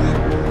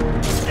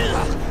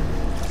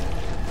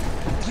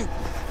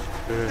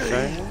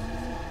 Okay.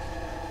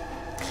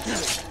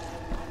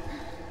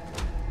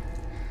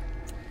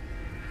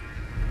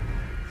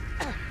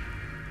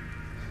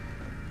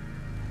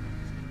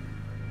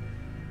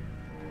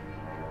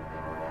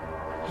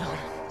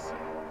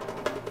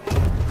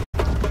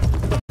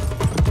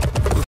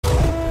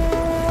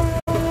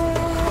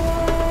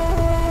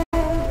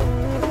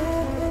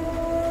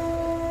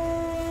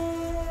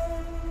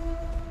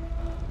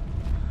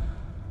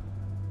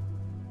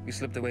 You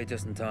slipped away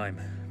just in time.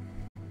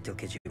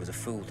 Tilkichi was a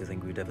fool to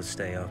think we'd ever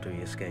stay after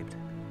he escaped.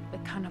 The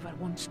carnival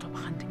won't stop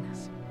hunting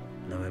us.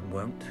 No, it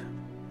won't.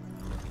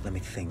 Let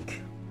me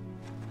think.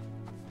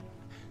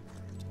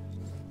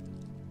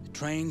 The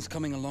train's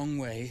coming a long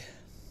way.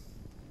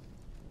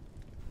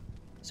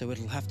 So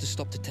it'll have to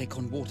stop to take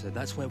on water.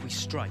 That's where we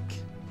strike.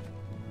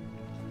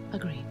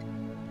 Agreed.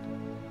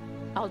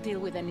 I'll deal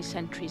with any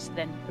sentries,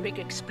 then rig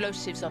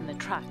explosives on the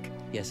track.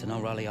 Yes, and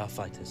I'll rally our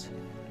fighters.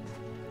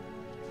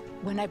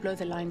 When I blow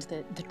the lines,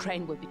 the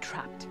train will be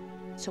trapped.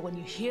 So when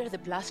you hear the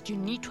blast, you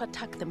need to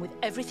attack them with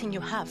everything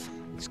you have.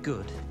 It's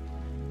good.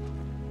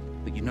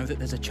 But you know that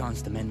there's a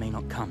chance the men may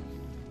not come.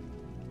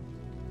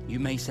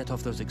 You may set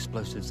off those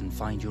explosives and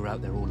find you're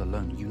out there all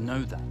alone. You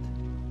know that.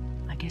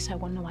 I guess I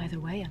won't know either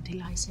way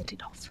until I set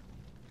it off.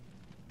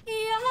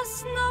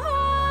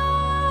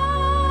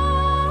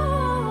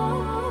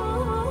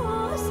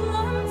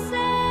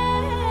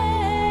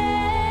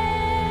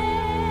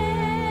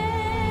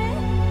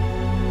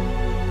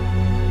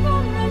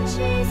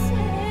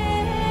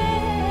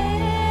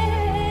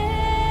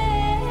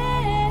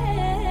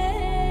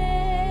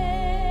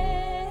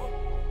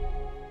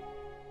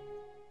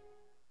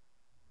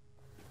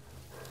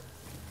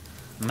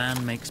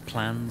 Man makes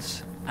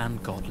plans,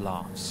 and God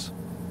laughs.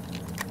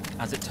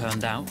 As it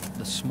turned out,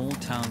 the small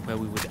town where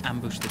we would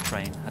ambush the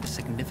train had a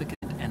significant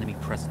enemy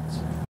presence.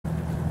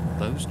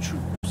 Those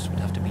troops would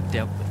have to be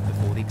dealt with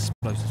before the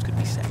explosives could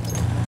be set.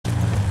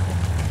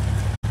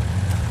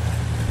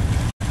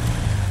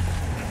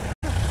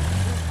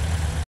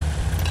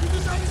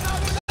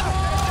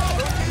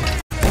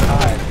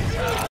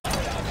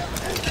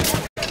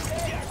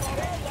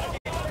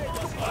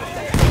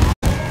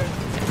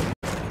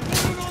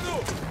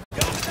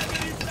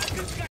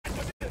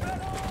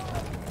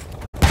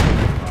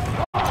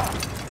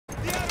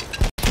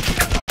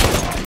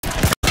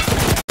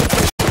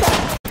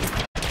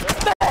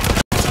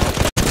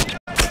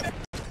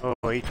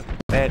 Oh, he's a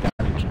bear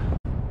hunter.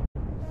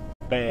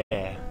 Bear.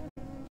 I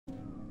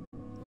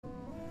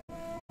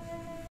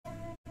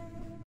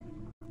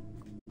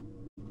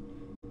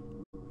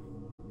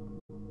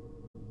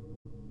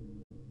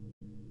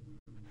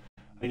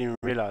didn't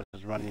realize I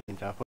was running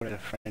into. I thought it was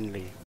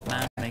friendly.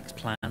 Man makes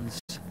plans,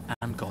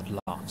 and God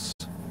laughs.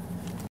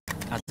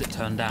 As it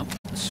turned out,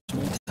 the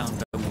small town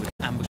where we would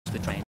ambush the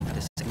train had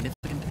a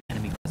significant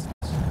enemy presence.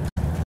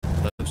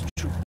 Those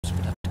troops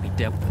would have to be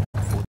dealt with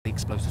before the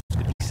explosives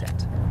could be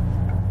set.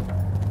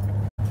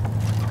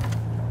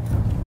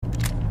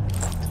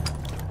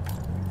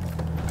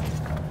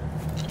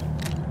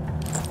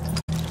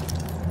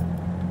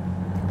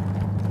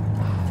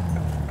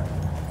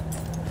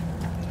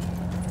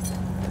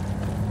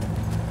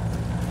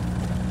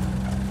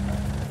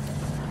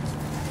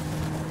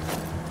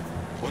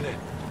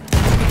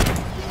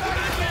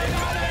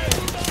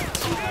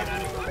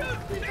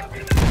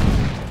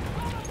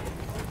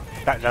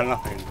 That done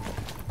nothing.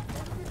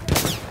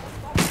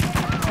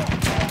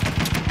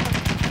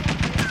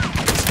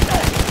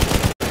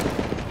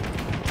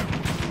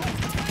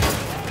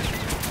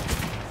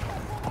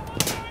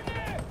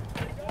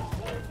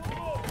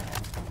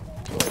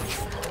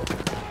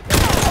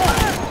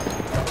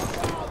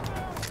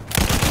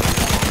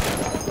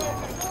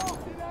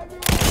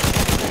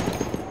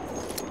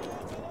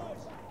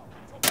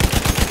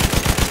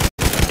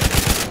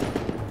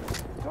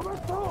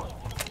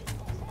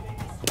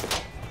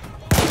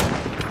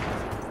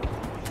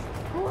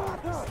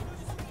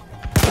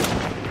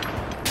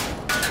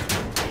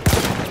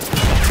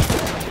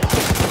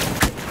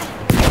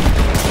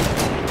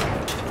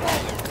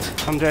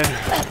 I'm dead.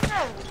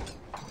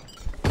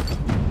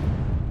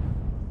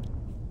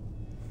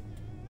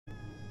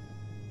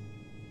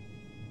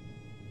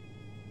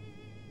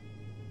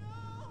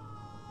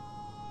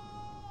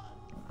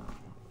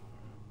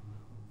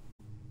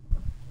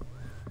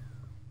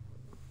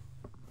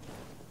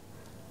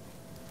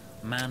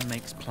 Man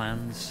makes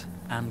plans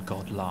and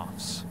God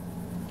laughs.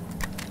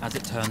 As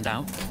it turned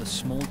out, the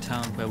small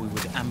town where we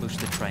would ambush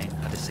the train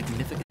had a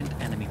significant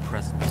enemy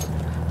presence.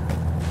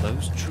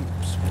 Those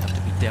troops would have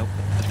to be dealt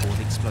with before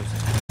the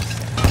explosives could be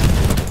set.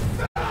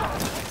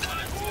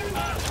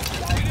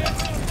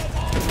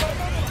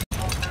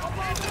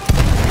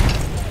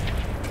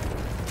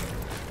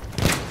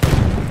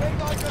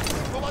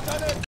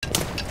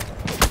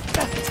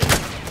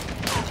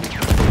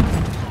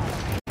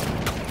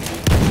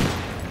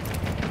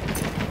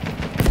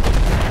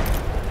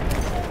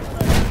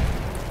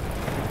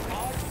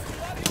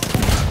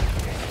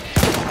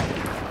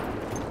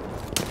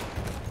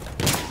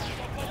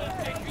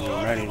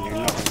 Ready to do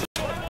nothing.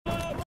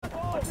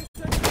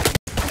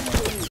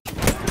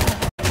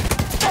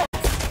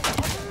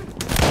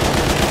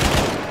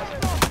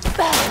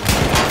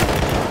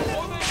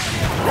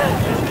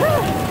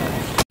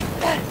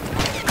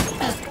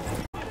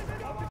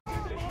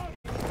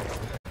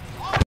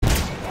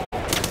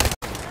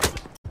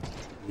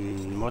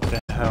 What the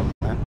hell,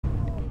 man?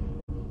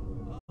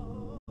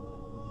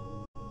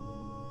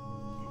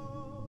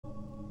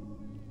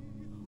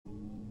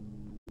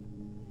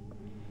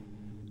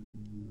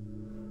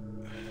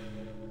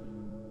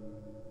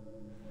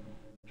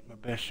 It's my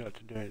best shot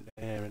to do it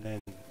there and then.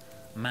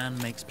 Man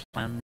makes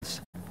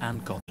plans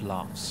and God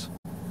laughs.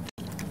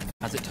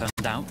 As it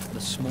turned out,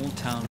 the small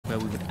town where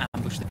we would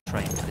ambush the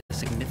train had a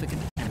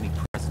significant enemy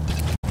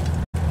presence.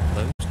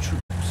 Those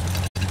troops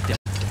would be dealt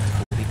with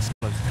before the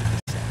explosives could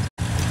be set.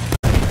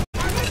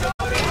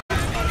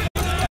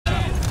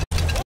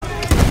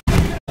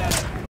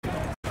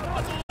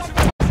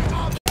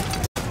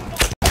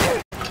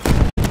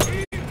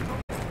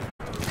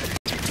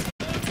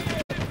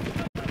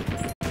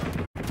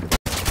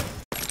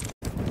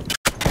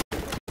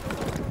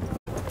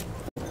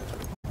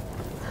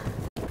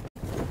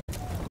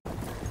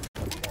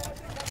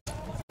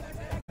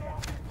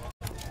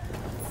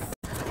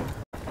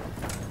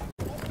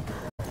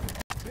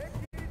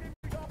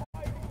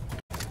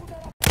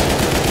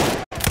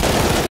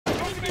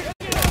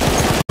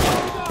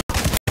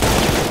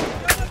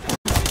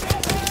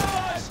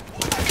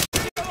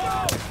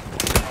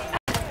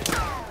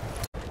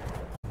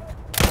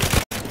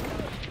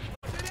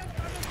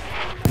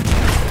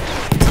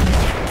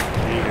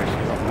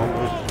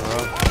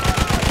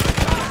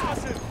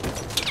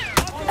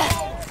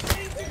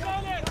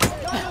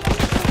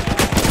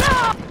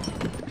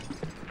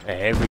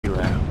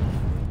 Everywhere.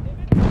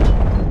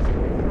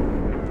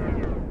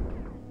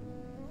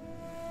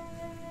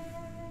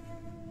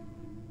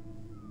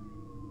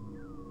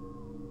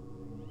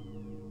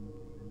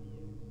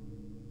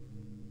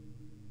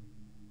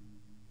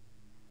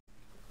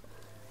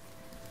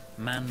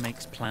 Man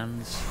makes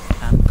plans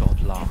and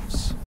God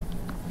laughs.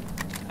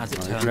 As it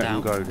Right, turned let him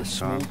out, go the this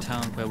small time.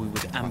 town where we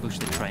would ambush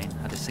the train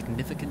had a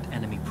significant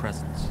enemy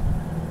presence.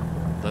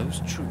 Those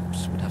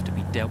troops would have to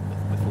be dealt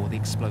with before the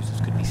explosives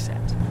could be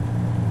set.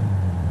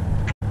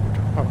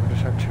 Oh, I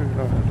just had two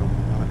loads of them.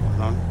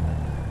 None.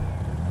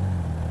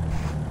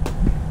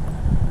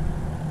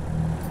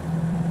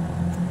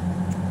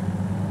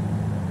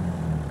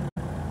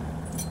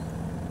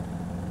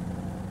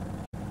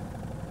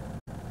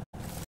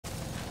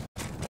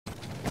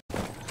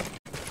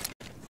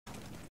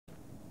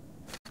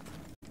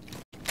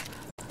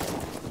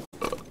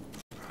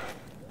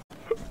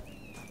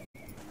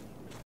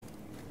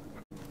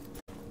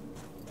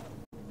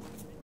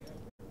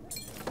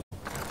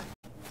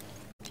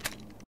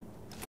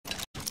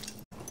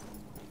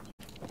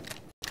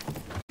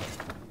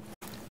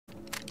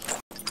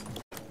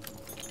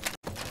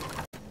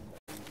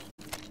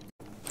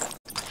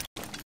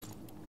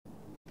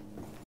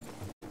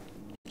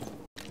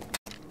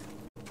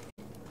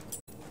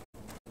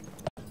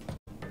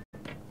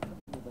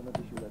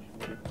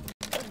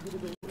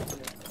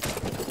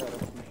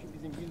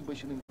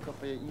 Başının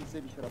kafaya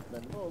inse bir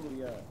şaraplar ne olur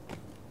ya.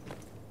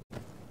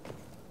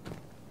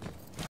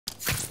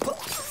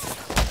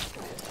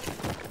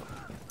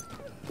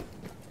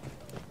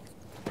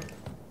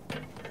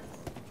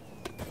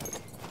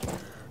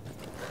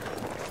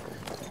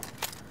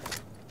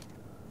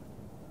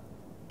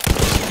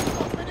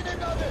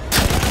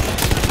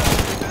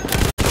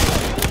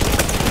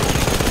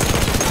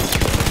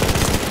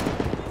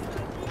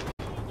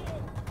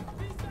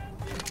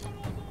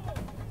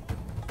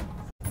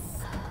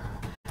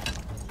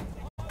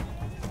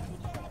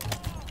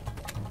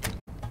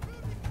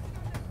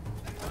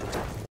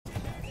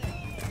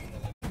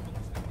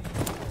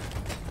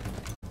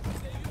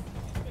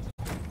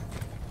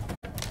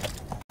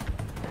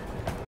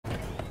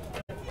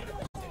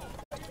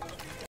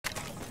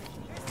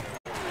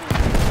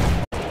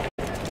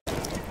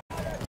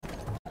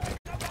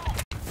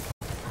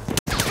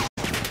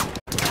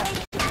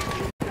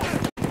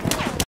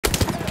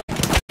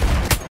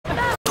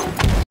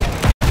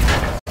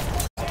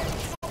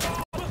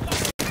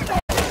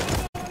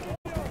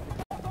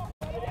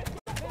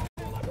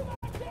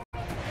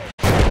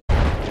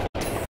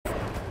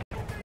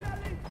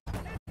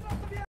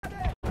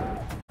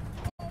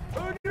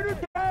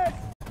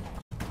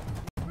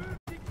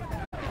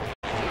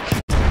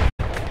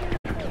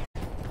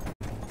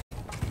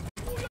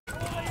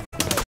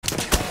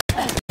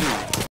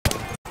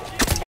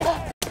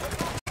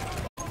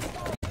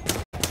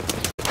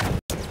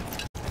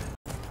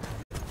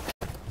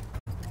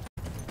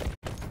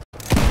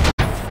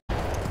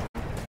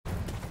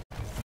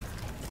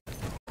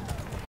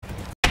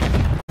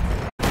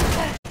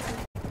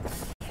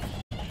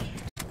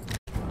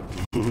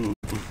 Hear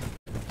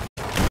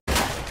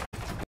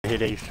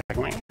these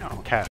like,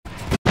 oh, cat.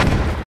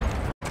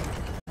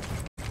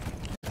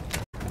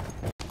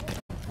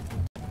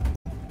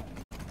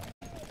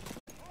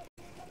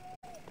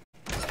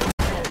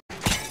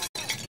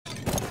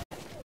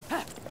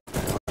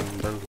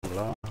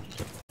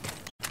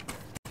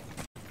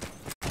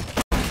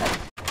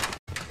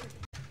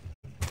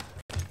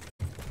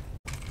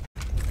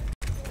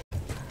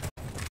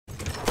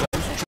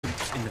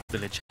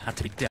 Village had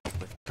to be dealt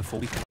with before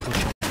we could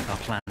push on with our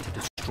plan to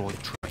destroy the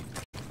train.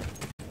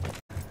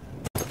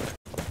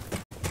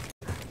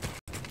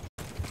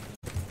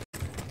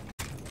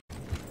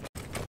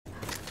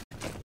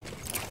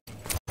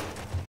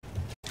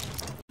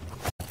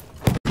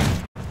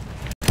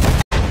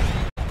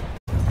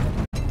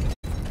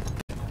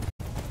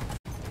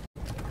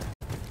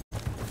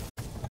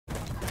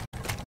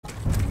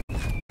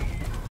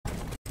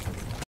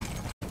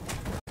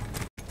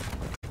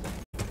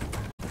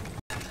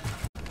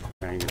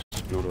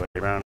 Just all the way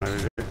around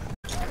over there.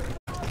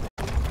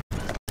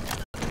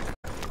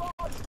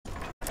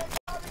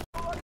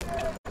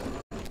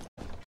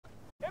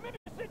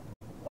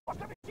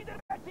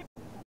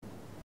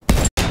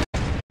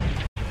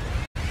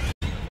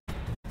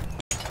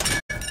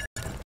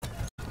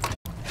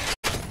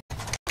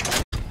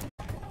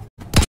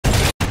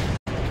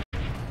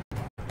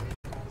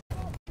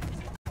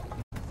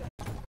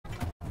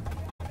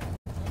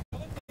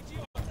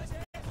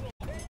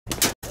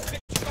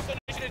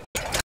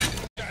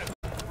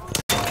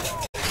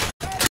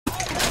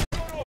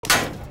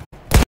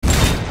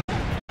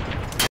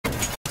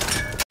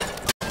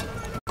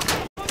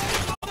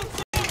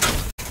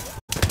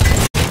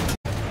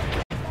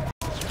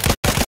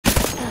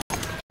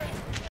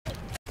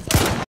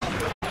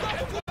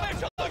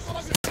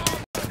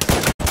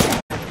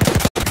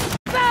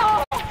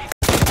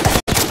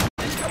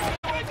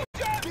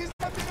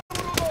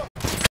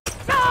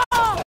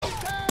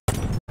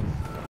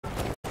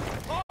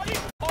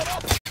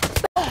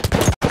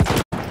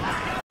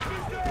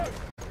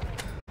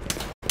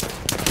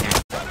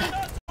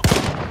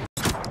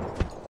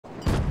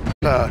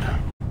 Blood.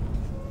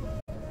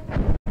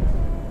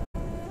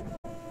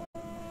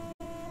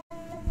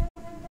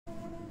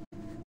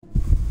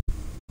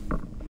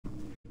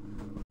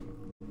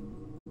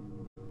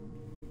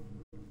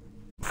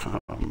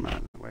 Oh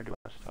man, where do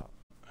I start?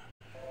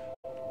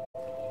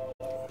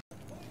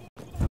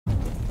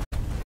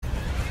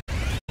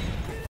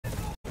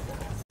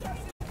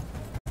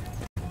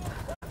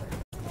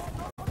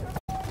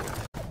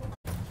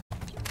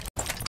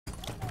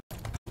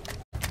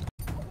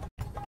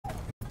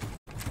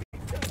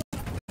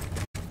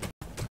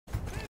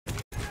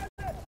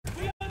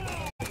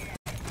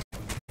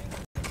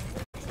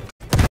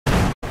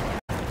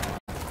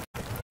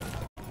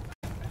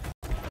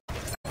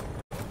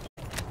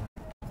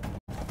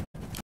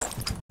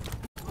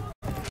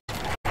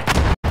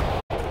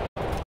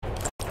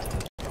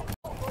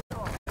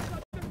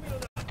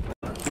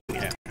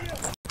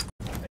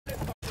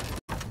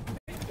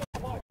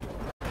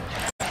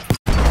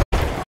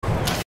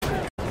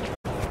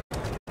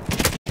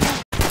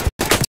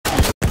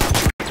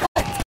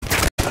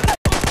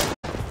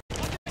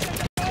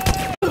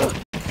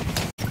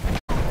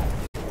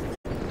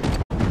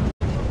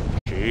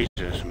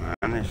 Jesus, man,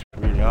 it's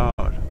really hard.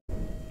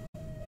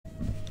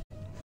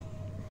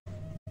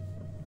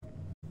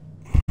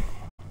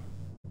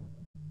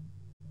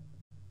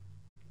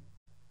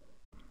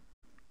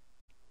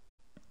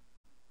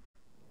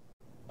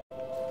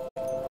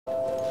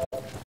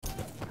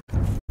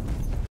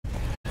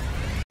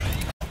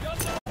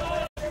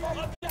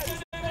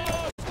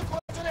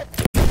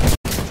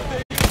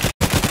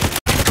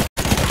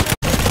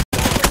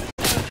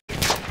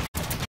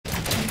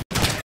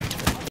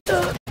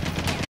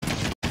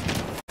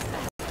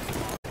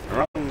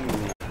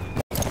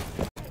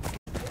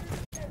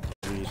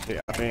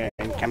 Up here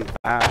and camp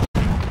out.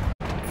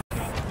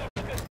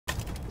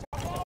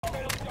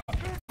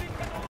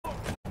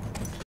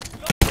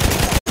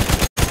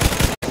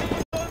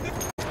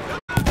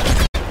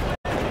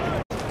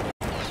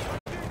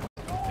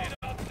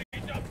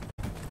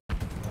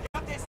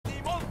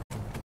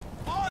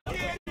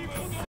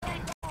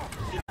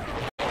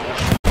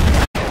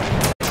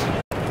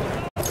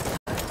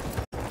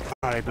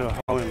 Oh, they blew a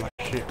hole in my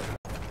shit.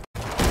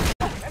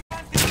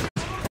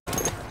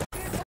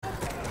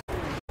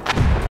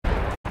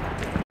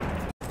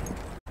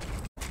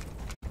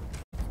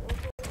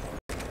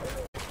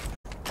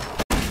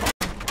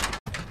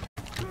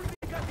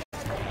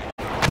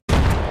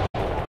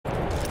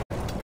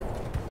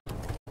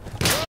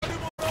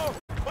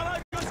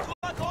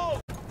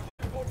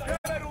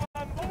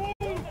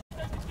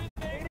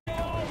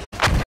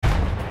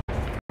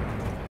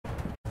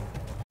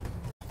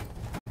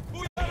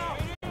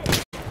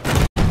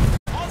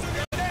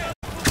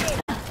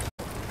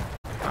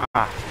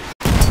 Ah.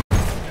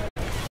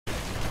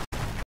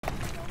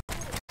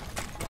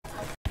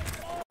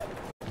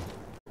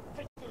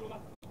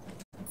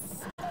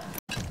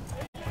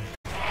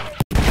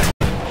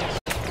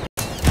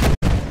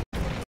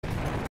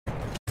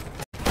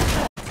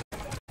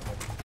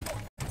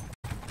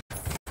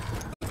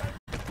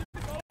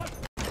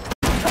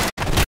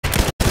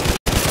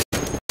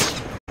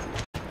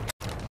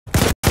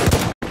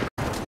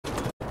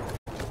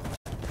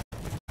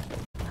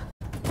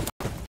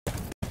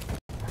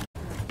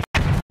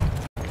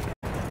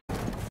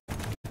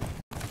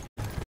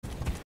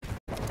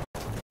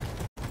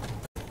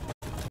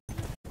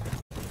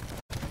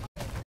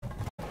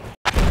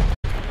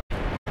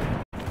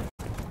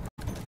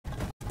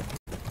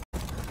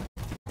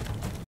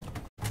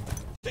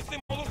 Teslim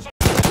olursak...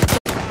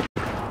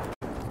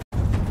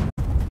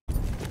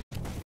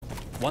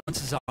 Once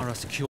Zara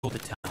secured the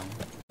town,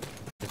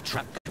 the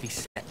trap could be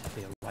set for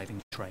the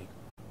arriving train.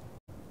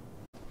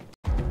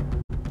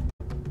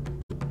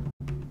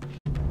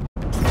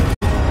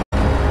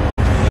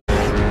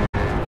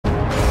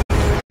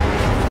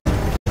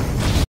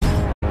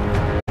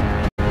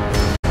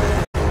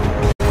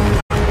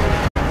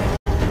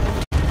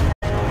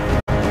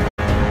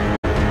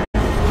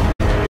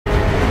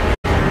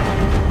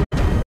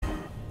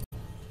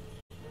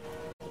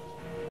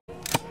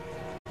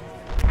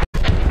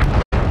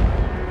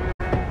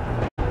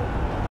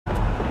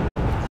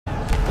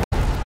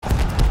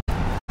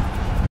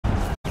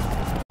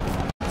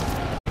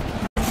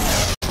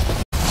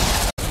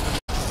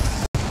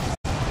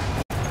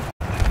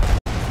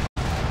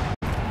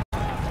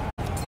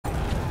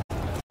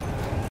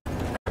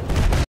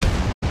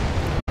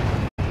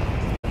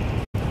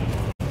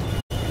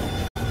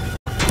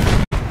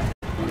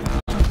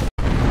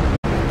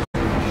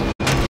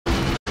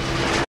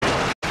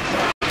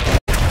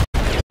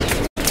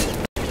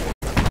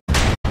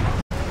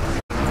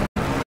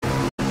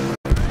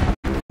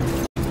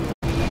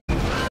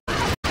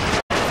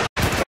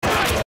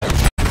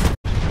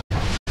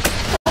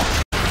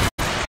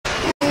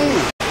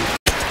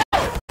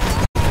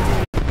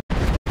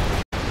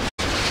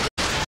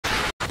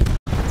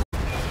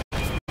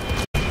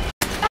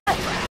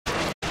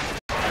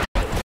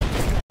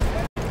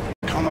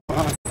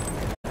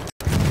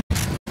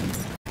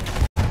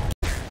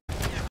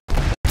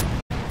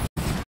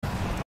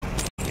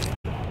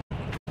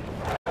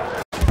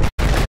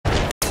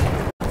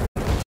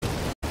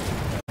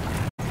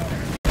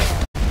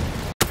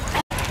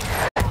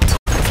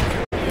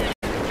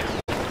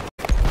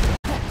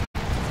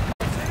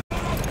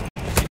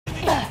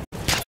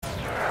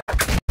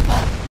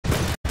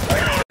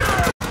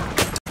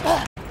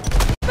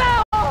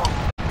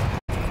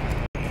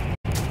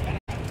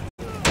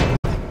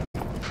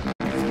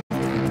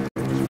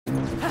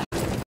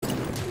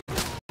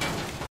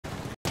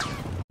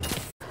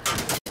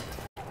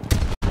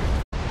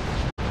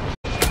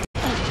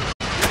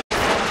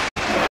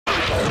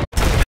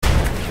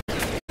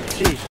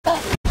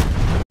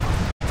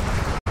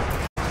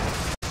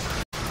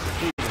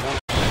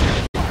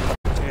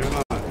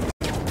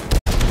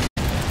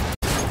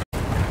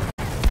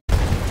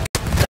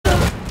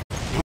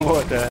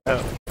 What the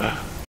hell?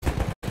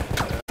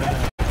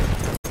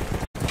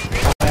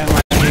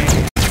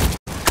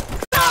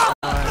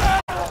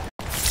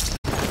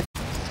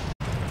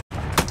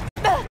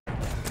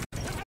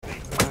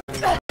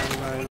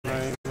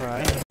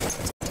 Right.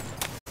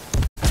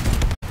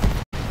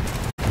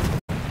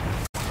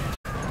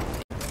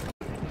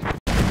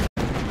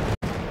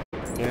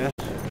 Yes.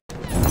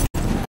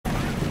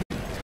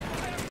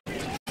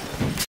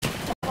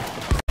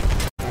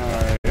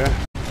 Alright,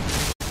 yeah.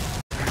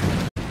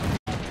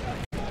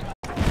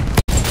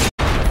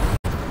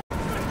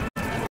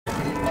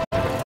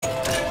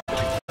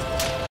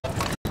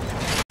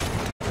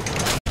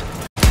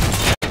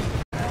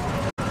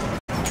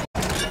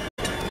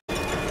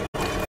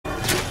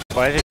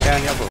 Why is it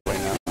down the other way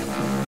now?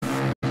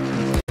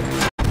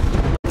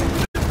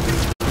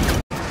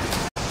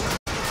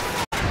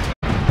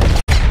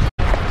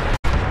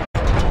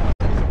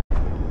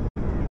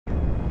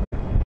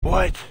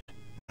 What?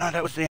 No,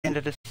 that was the end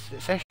of the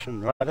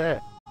session right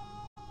there.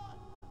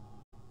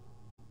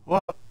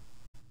 What?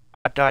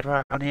 I died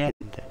right on the end.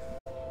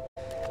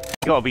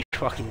 You gotta be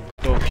fucking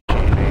dog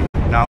shit, me.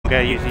 No, I'm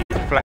gonna use these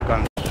flat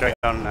guns straight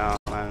on now,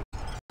 man.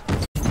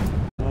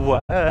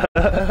 What?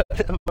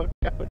 The fuck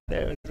happened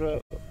there as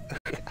well?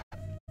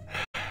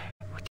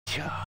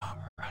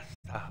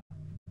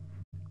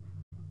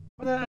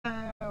 What the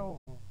hell?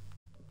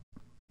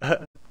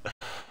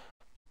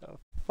 Oh,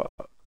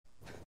 fuck.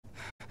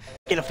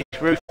 Get off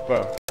this roof,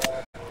 bro.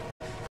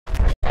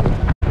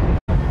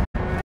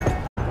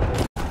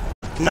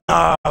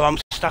 No, I'm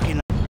stuck in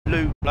a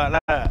loop like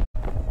that.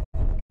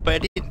 But I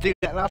didn't do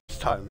that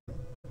last time.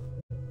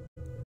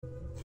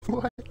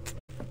 What?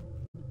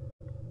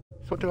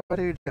 What do I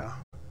do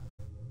now?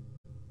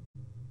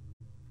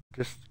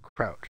 Just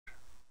crouch.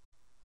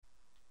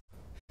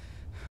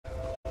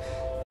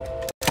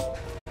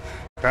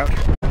 Crouch.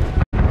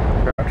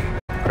 Crouch.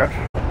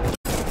 Crouch.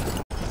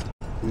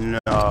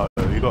 No,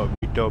 you gotta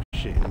be dog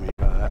shitting me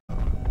like that.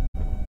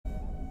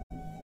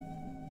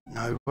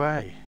 No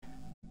way.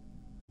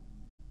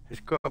 There's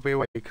gotta be a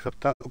way because I've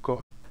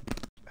got.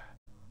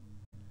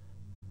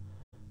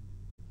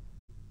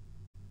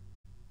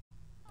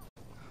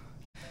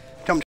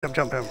 Jump, jump,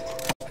 jump, jump.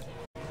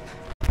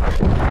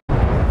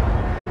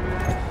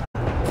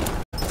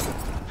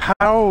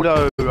 How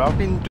though? I've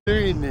been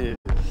doing this.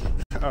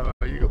 Oh,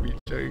 you gotta be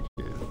joking.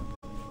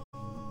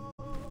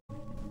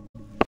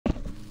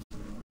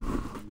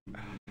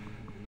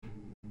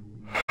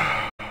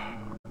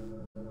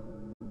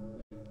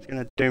 It's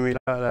gonna do me like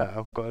that.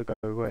 I've gotta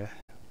go where?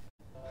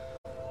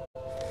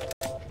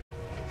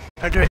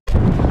 Don't do it.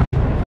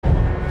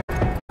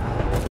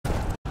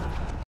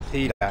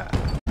 See that?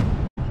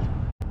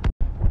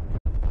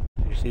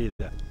 You see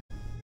that?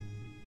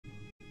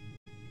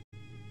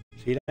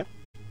 See that?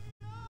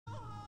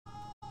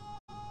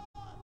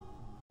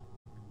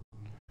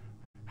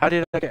 How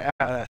did I get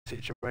out of that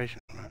situation,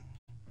 man?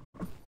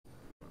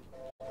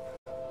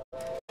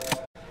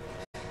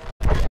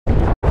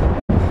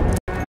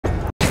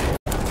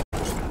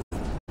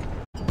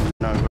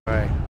 No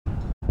way.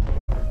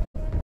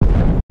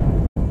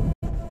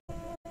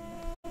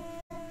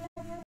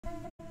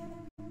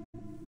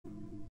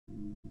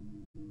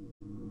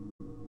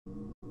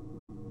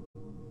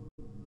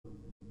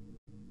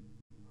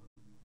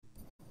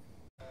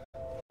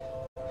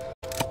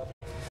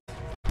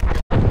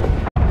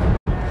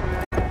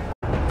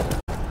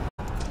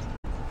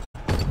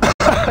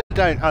 I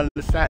don't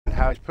understand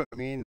how it's put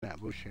me in that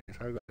bullshit,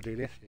 so I've got to do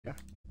this, yeah?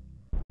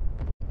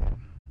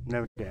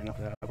 Never getting off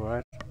that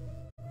otherwise.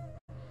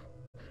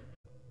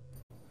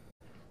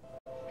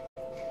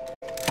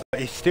 But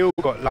he's still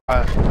got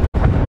like...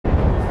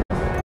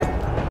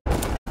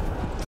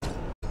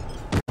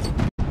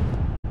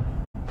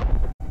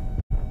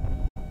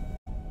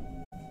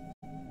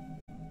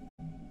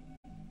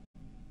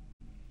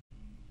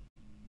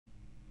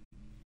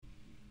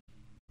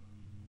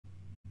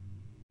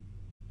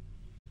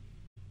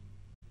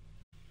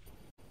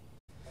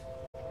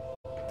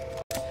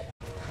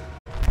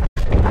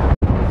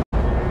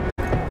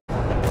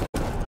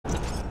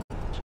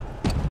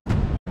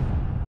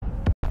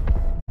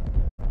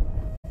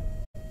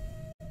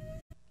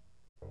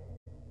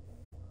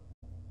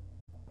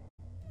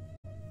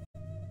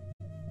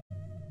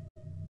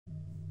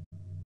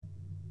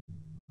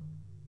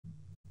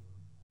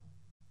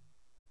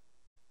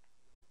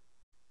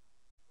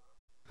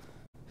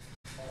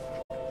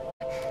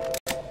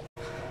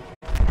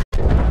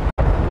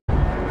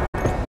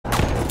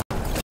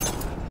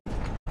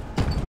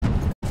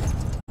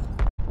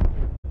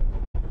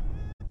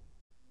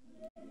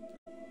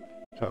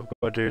 So I've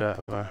got to do that,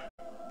 bro.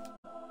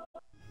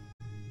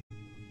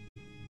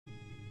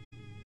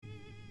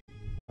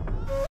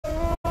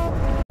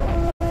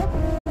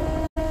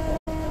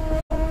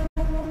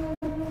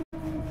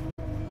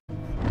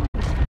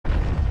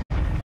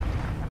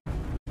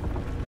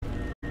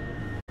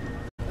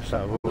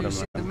 You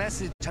see, the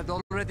message had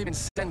already been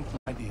sent,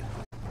 my dear.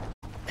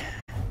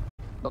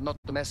 But not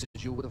the message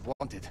you would have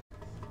wanted.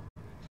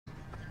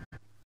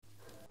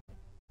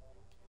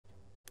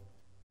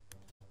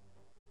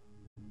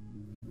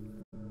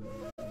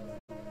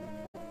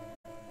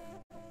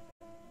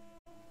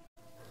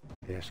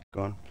 Yes,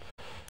 gone.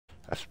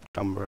 That's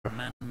dumb, bro.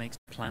 Man makes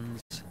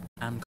plans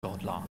and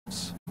God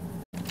laughs.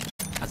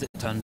 As it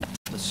turned out,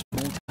 the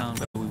small town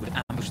where we would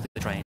ambush the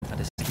train had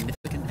a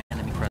significant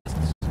enemy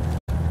presence.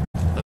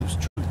 Those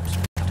troops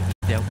had to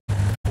be dealt with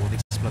before the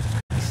explosives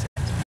could be set.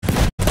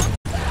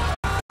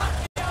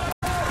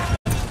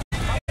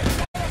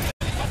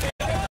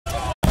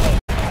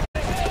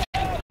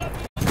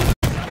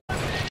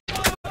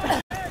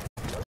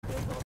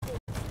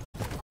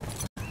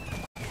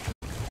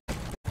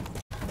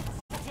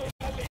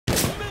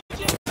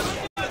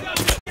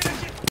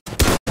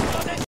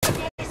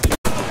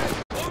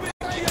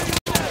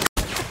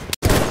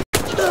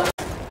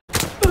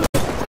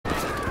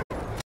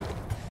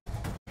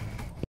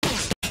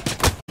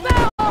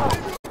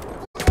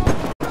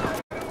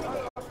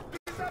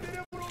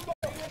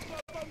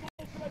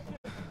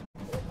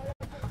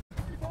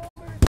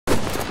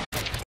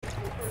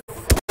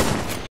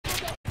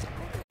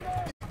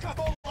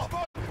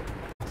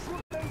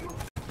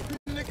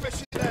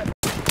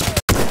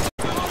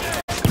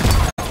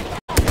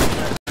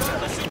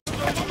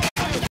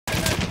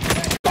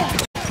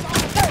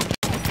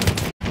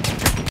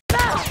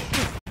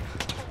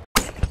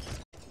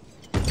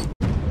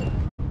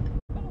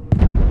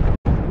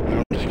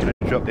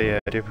 Drop the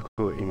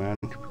difficulty, man,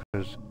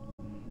 because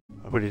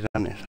I've already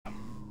done this.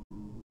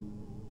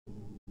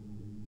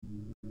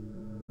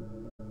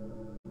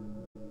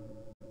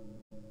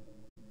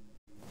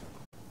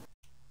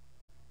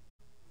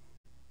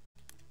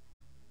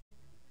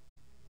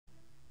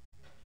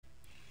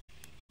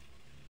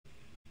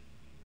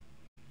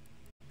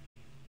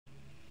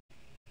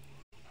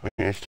 I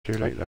think it's too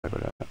late though for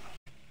that.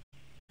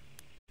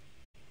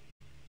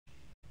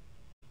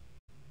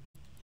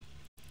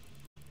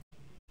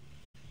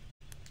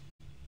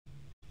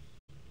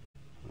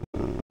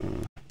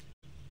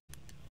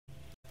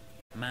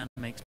 Man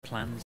makes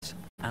plans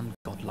and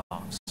God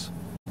laughs.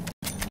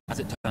 As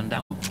it turned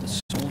out, the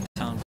small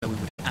town where we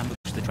would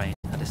ambush the train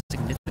had a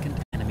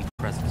significant enemy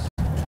presence.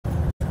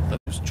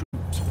 Those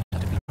troops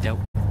had to be dealt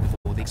with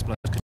before the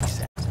explosives could be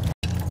set.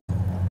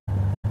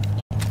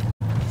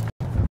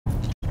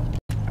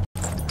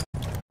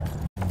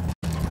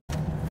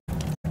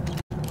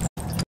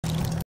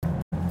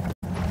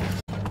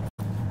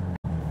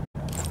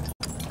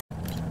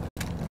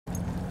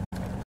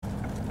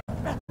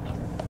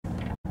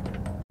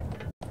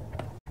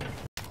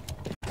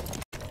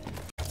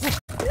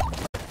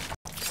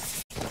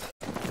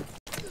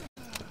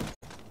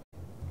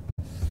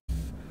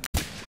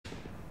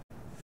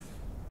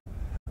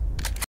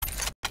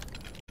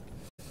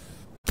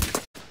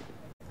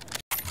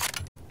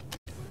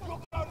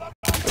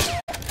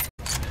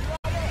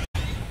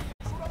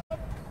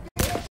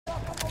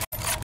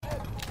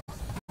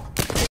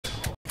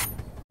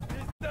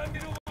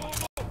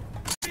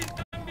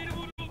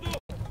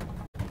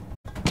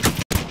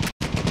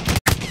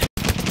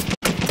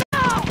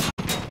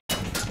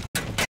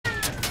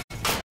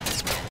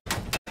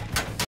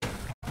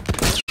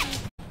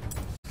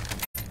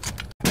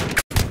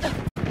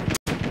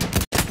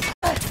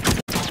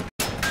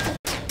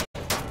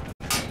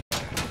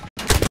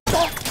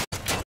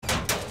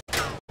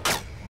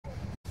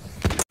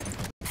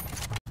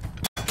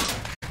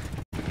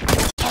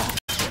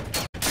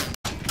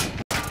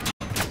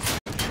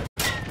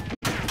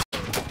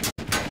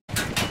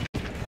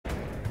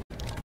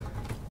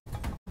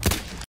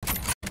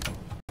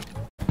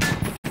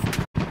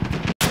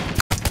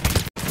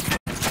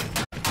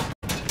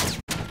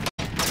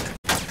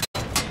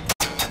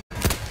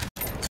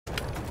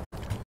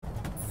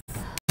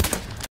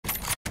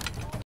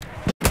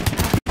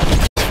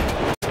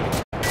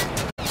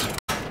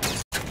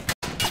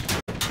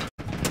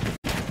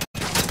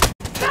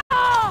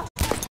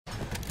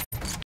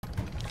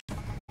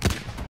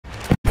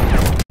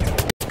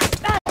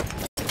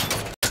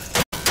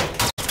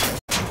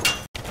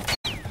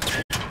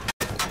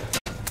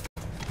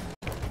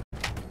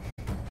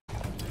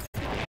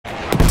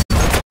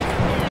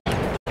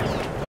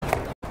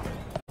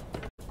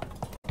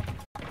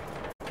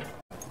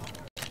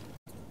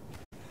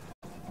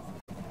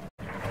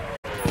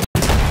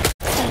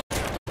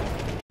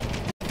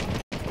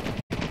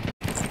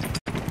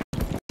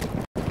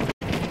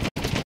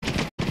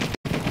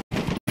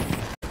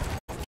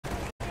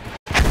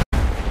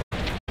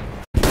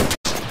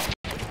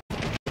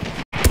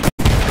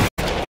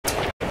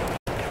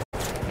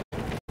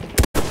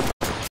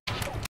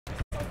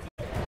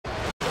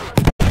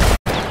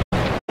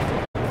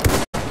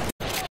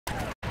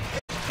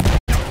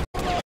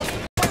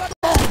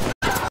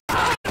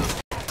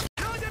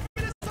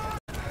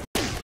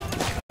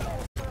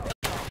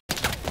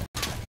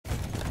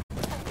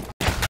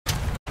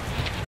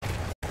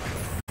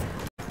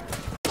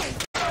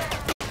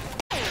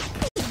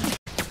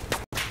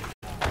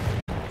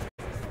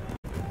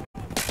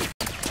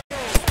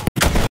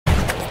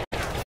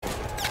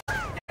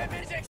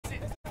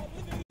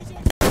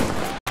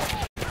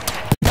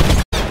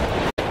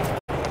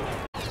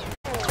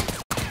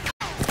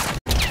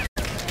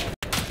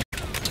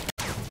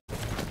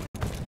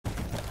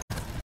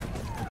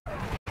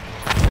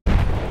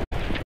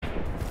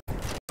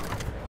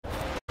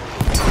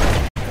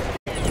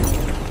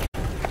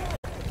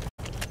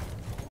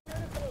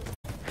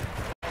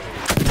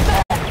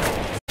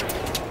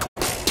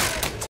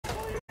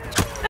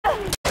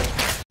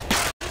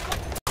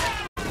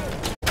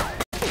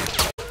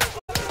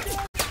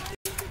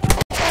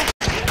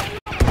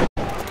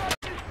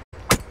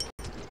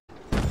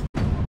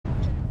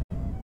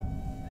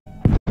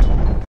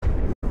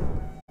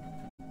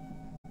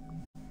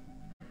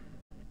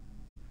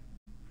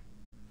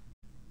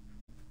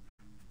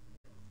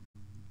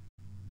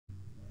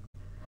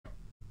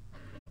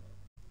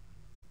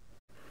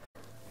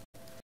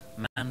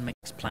 man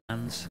makes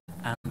plans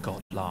and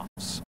God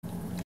laughs.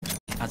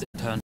 As it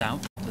turned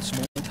out, the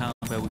small town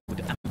where we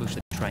would ambush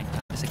the train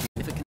had a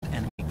significant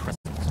enemy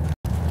presence.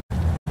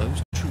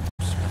 Those troops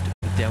were to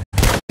be dealt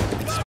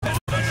with small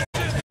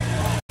pieces.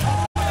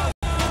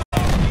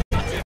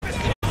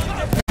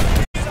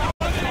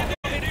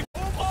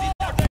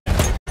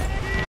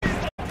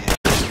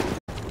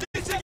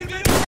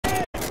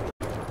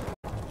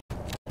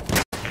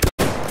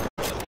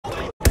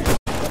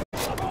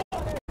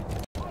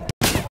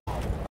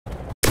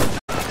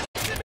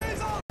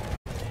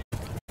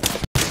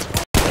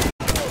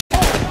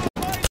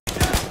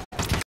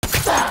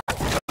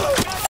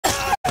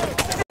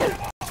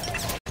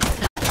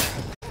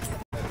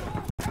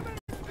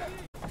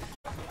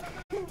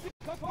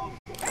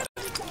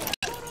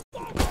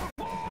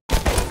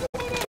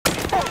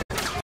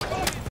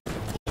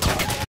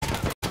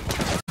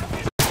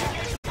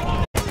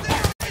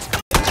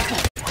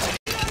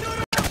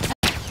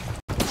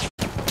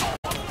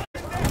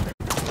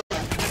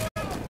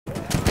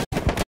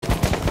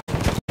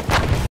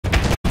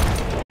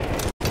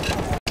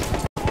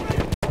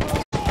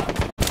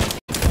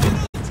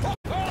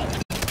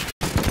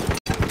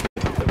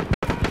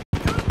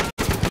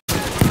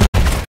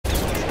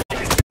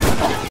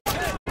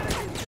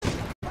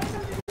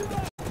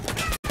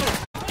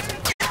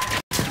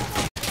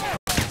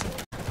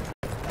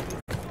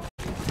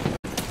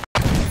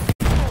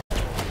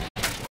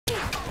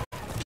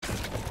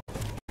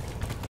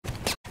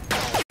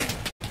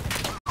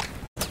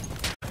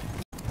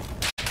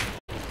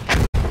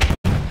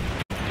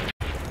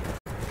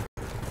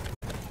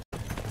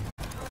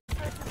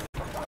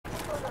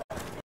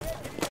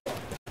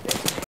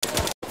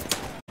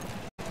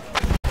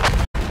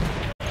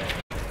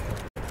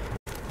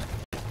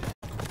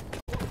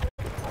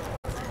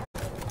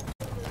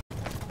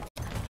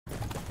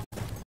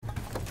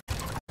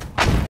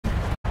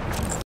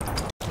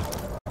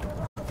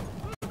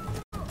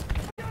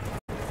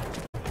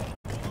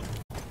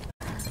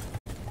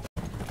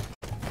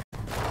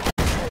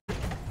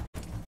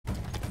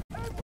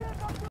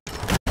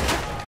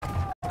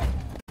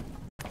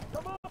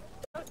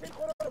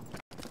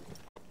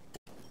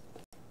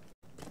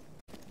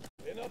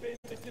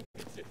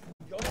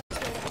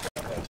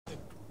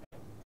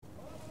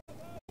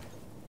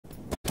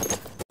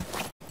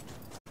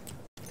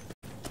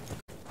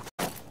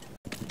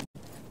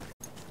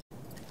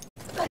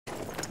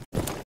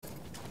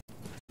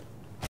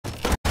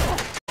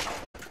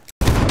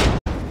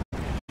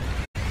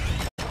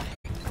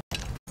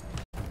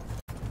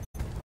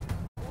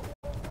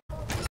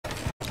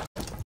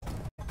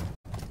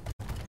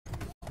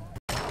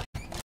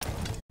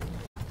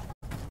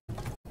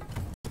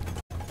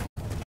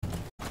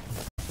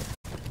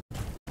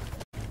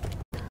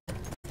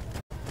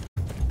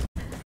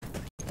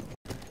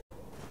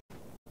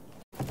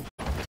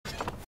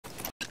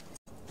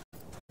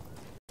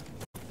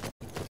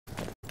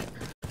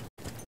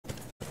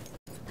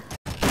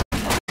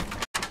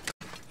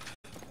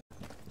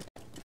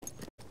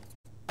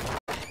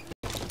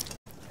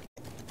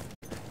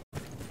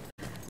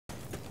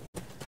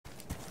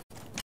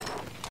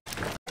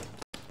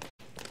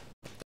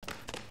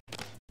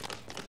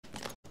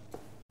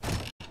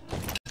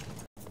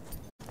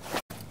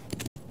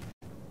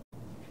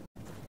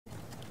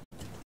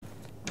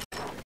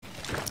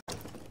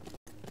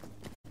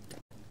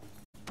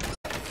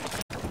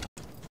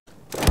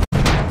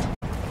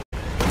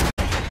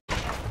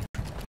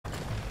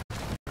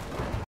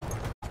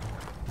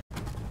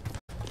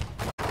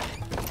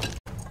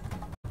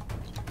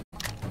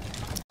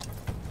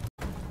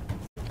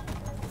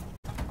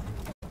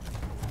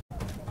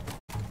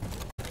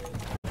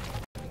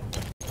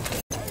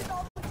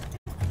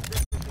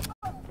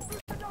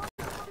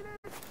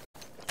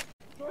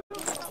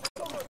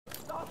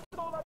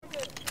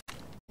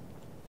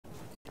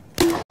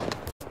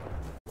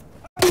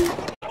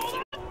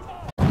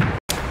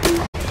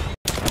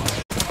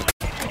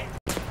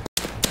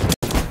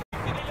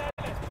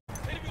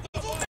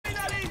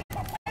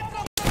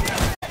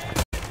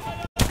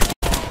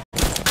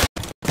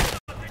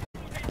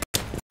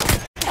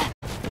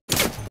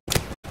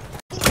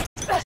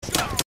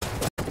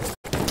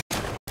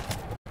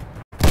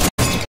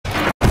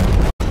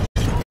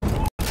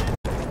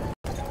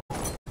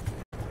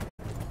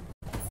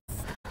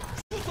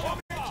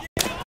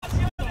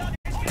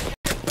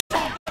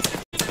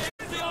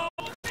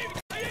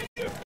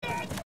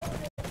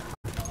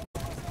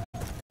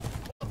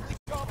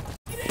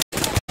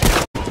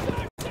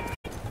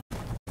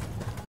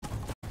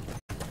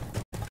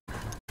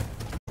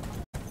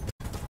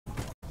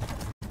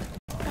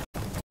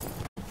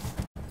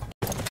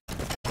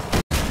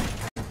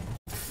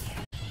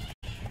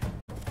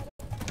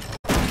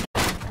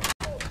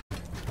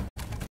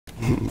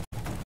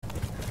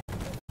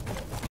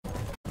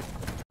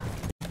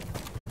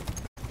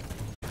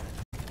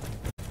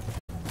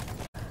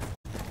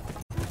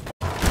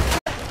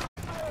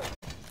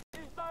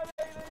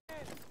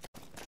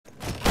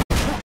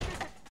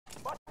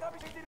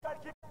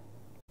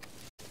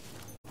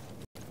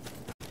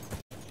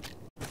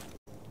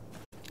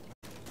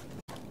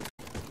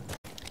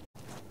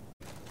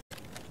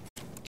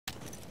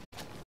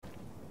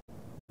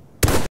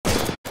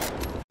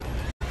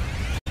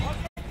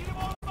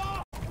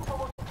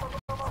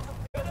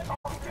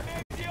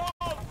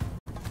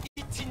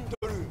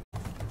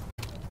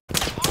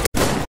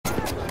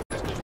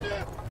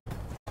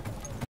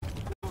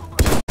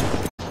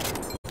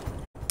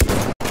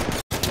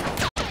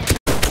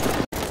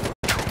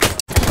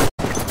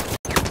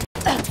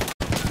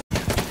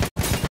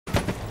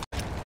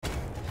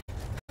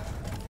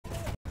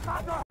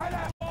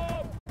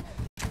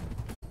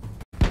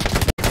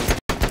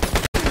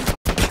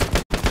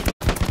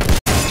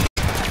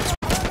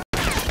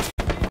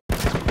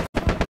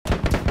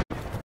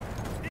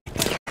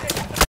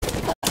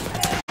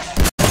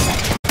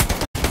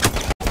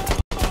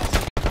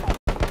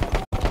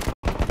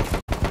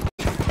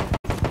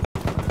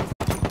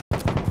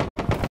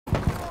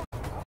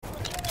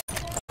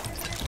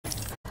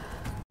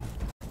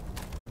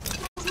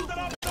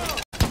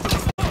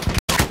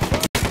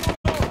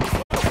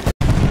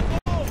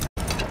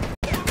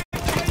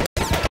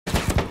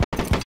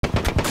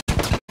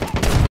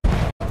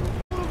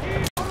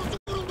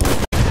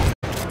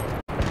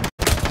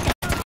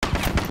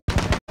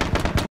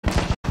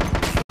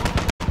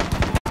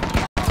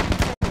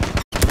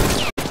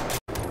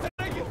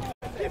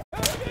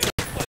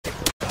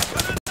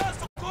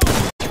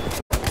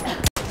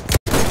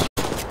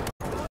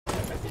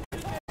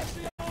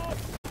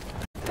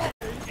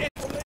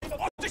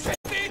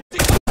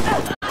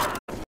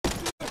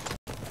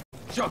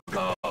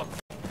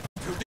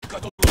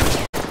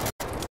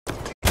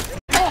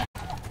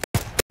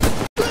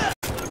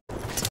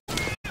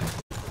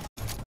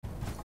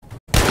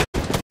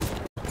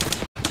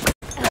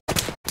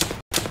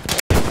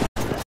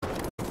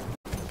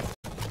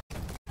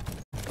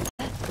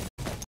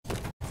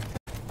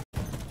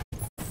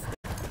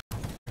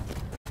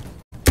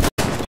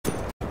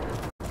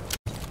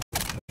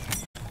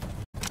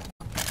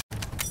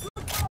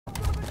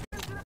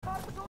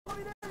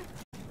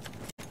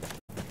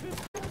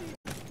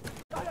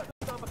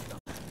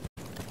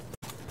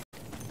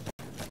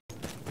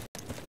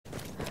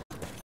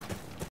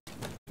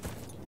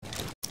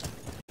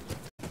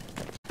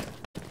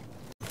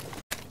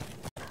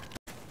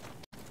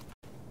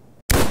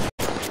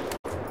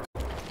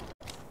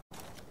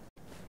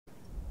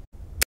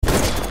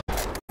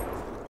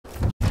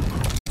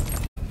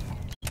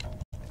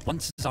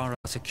 Once Zara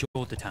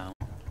secured the town,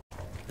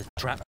 the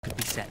trap could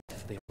be set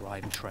for the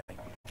arriving train.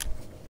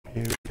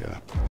 Here we go.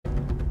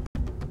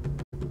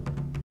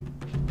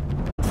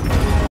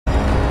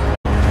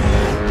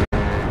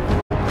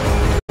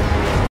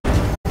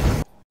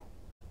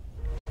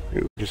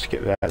 We'll just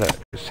skip that. Look,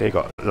 see,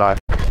 got life.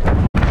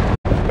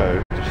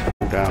 Go, just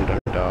fall down,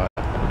 don't die.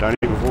 Don't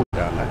even fall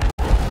down there.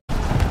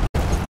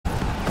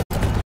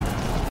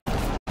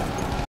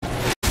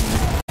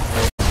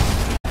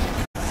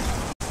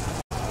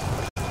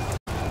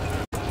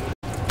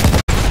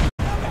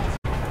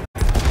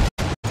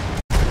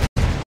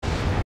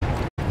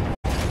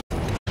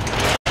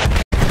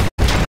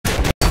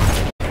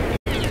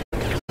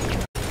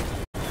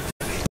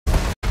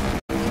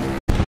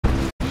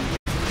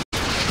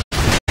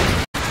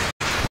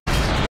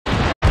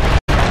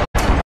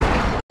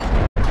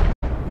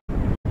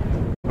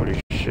 Holy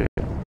shit.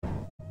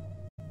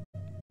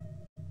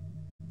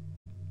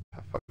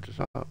 How fucked is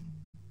up?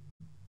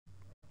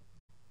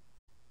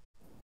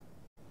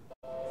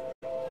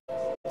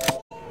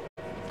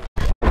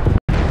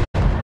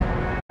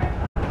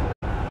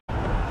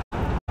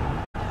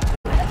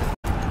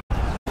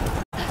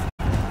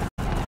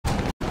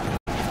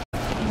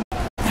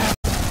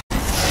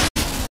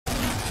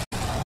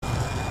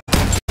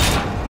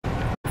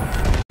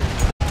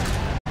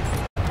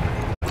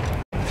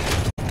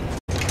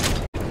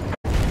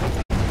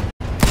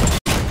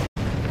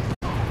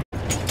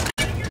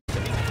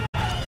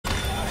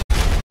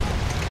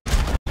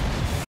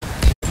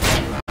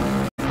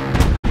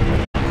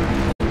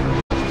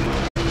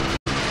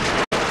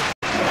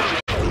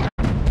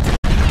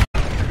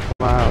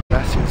 Wow,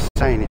 that's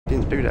insane. It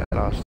didn't do that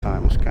last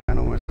time. What's going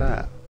on with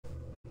that?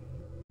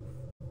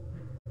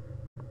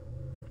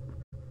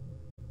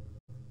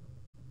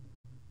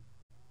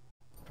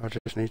 I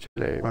just need to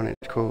let it run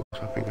its course,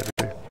 I think I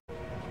do.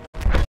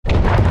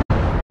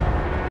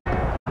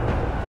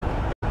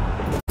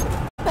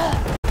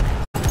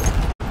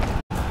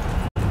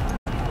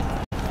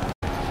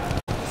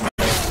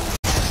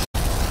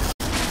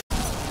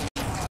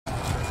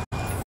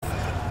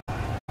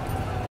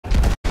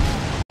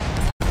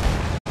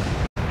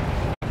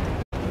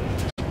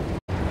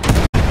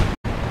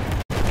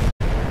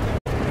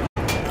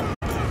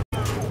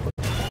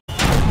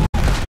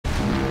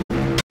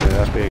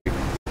 That's big.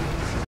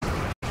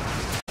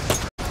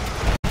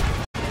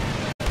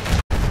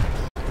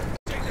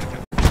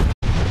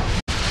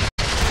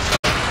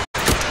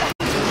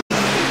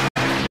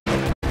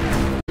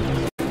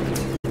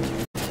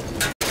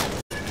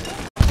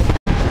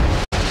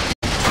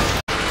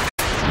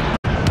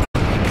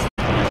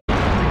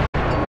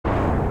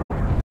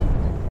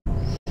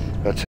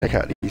 Gotta check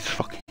out these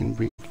fucking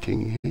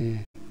reaching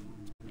here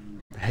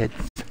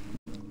heads.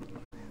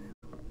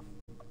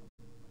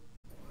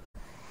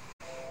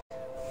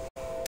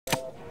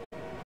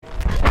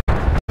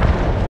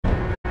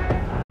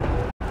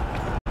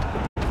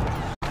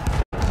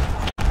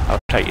 I'll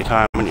take your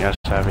time when you're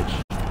savage.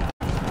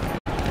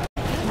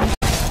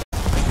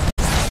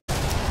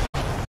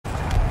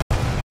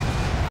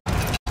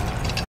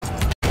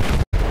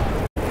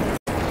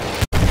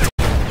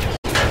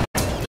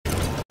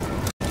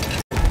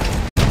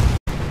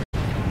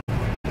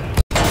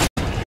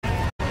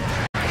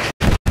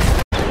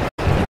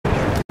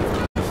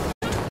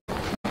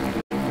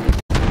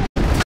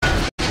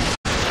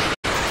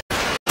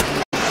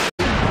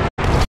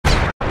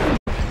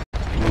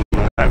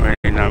 I don't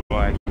really know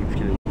why I keep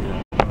killing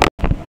you.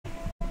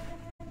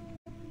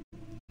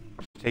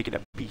 Take it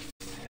a piece.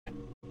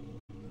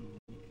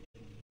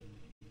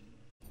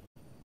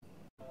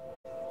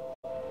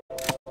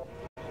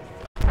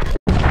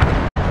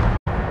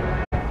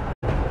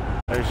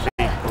 Those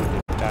sequels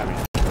did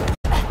damage.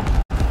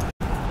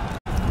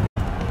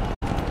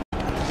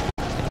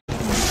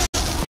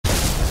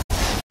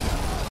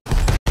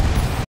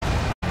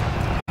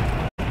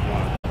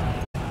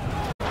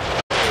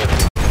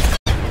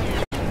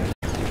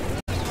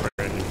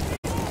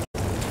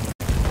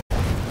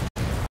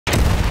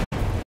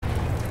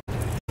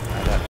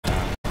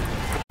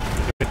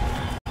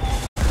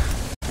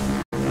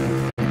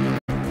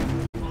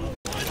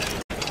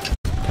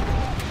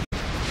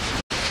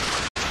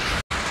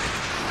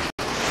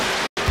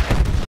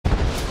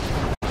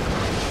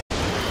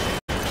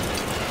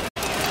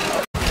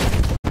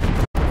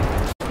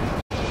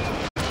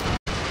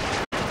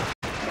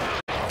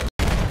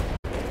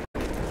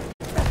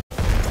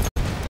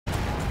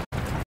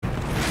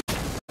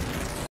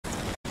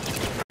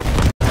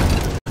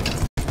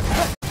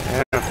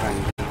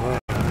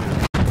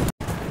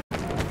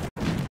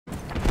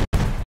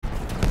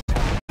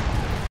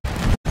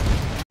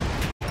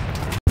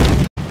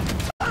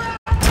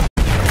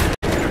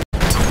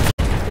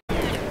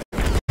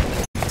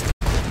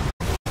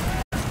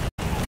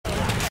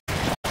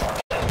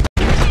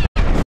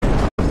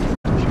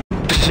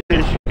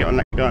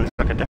 my god, it's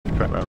like a death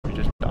trap where we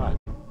just die.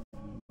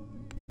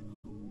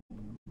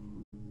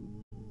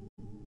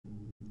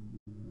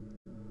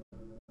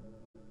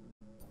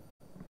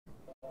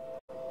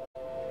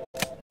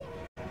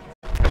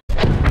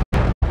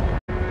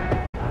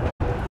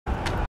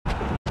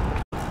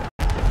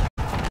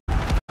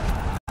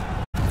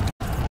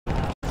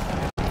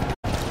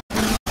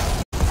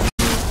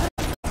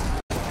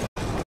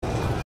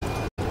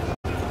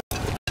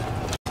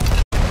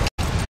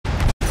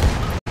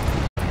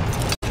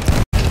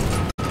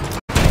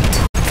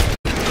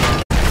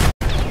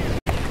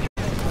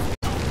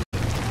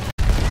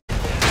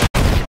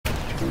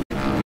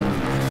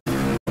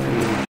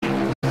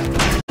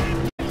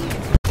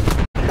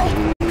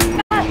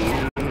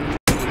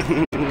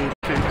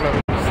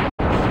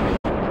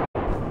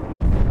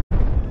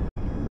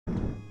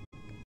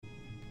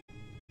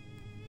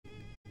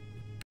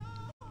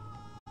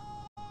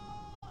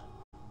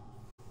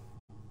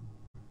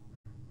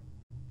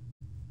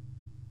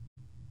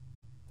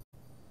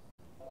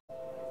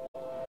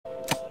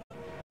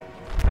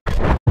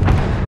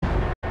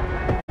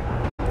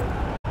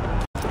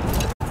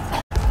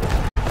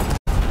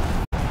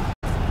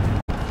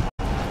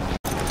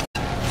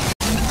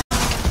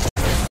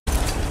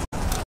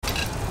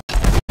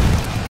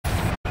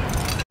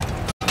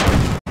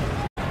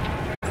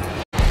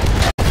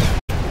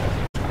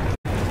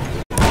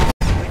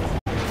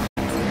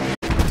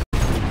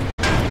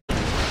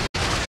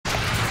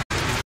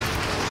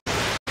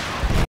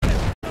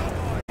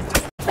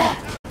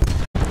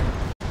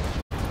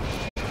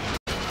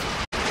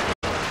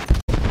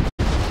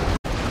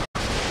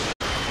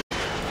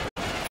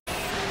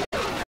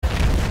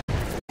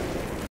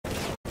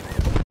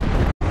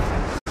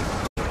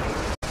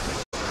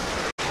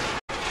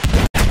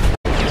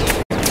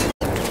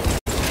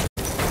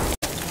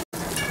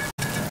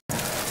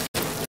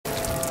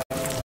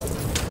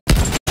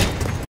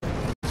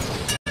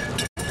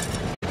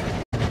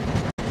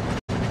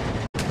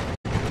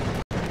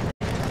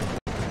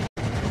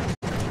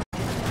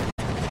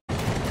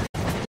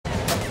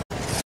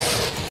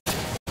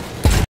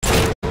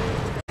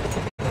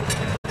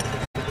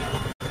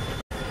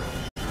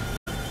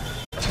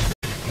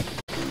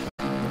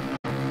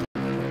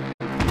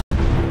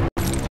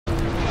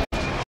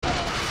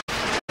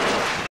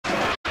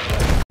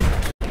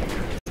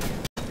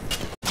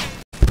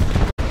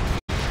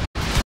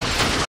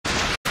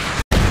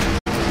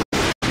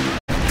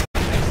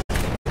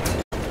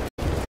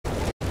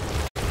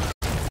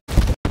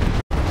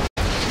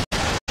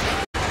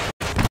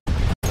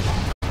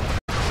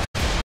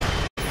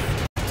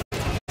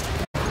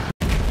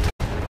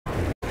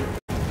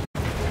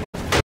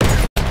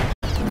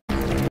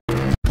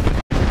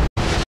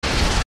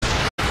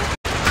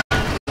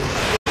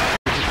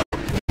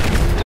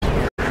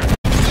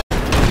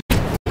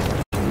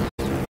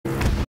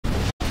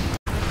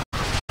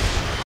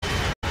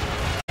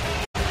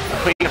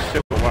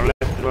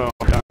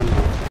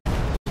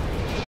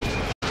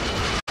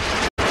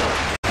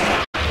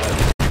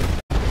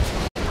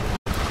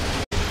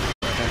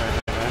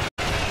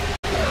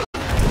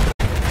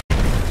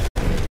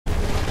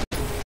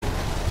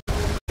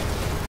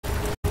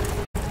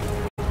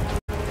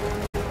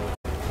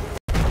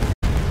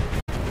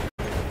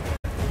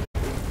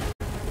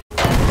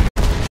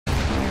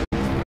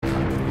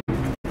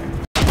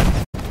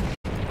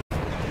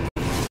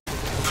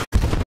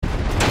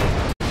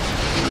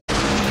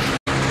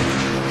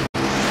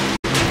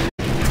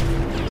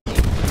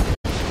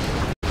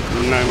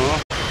 No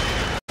more.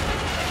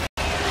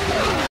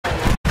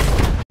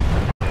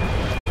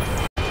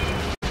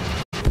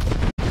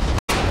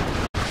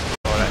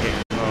 Oh, that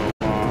hit. Oh,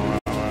 wow, wow,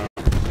 wow.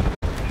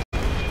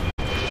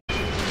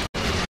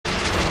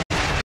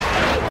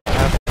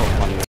 I've got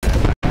one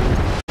there.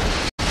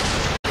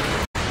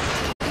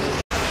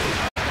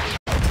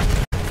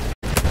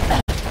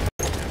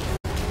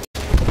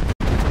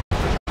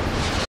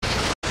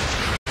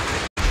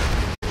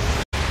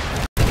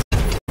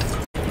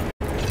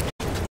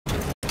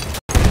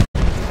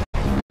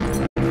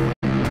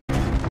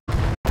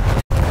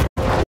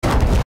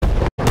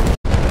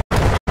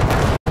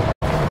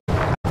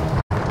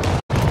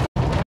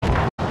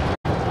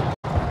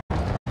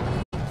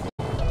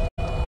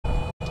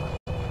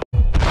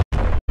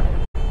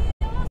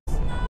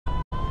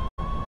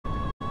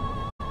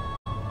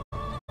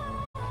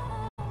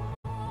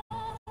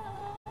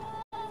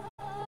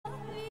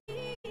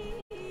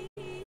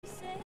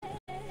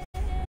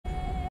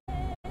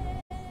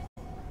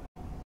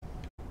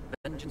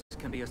 Vengeance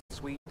can be a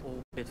sweet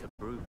or bitter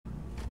brew.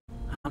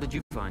 How did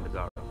you find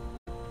Azara?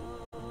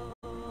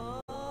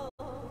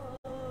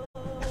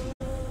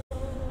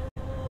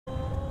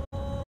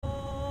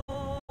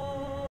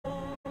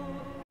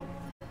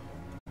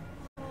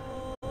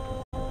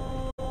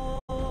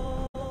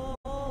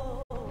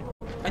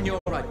 And you're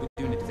right, we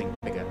do need to think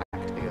bigger,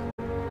 act bigger.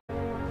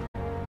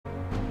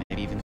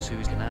 Maybe even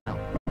Suez Canal.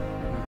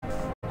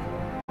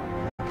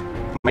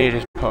 My ear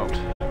just popped.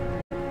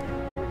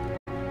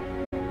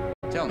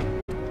 Tell me,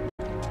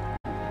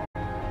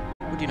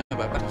 what do you know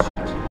about battleships?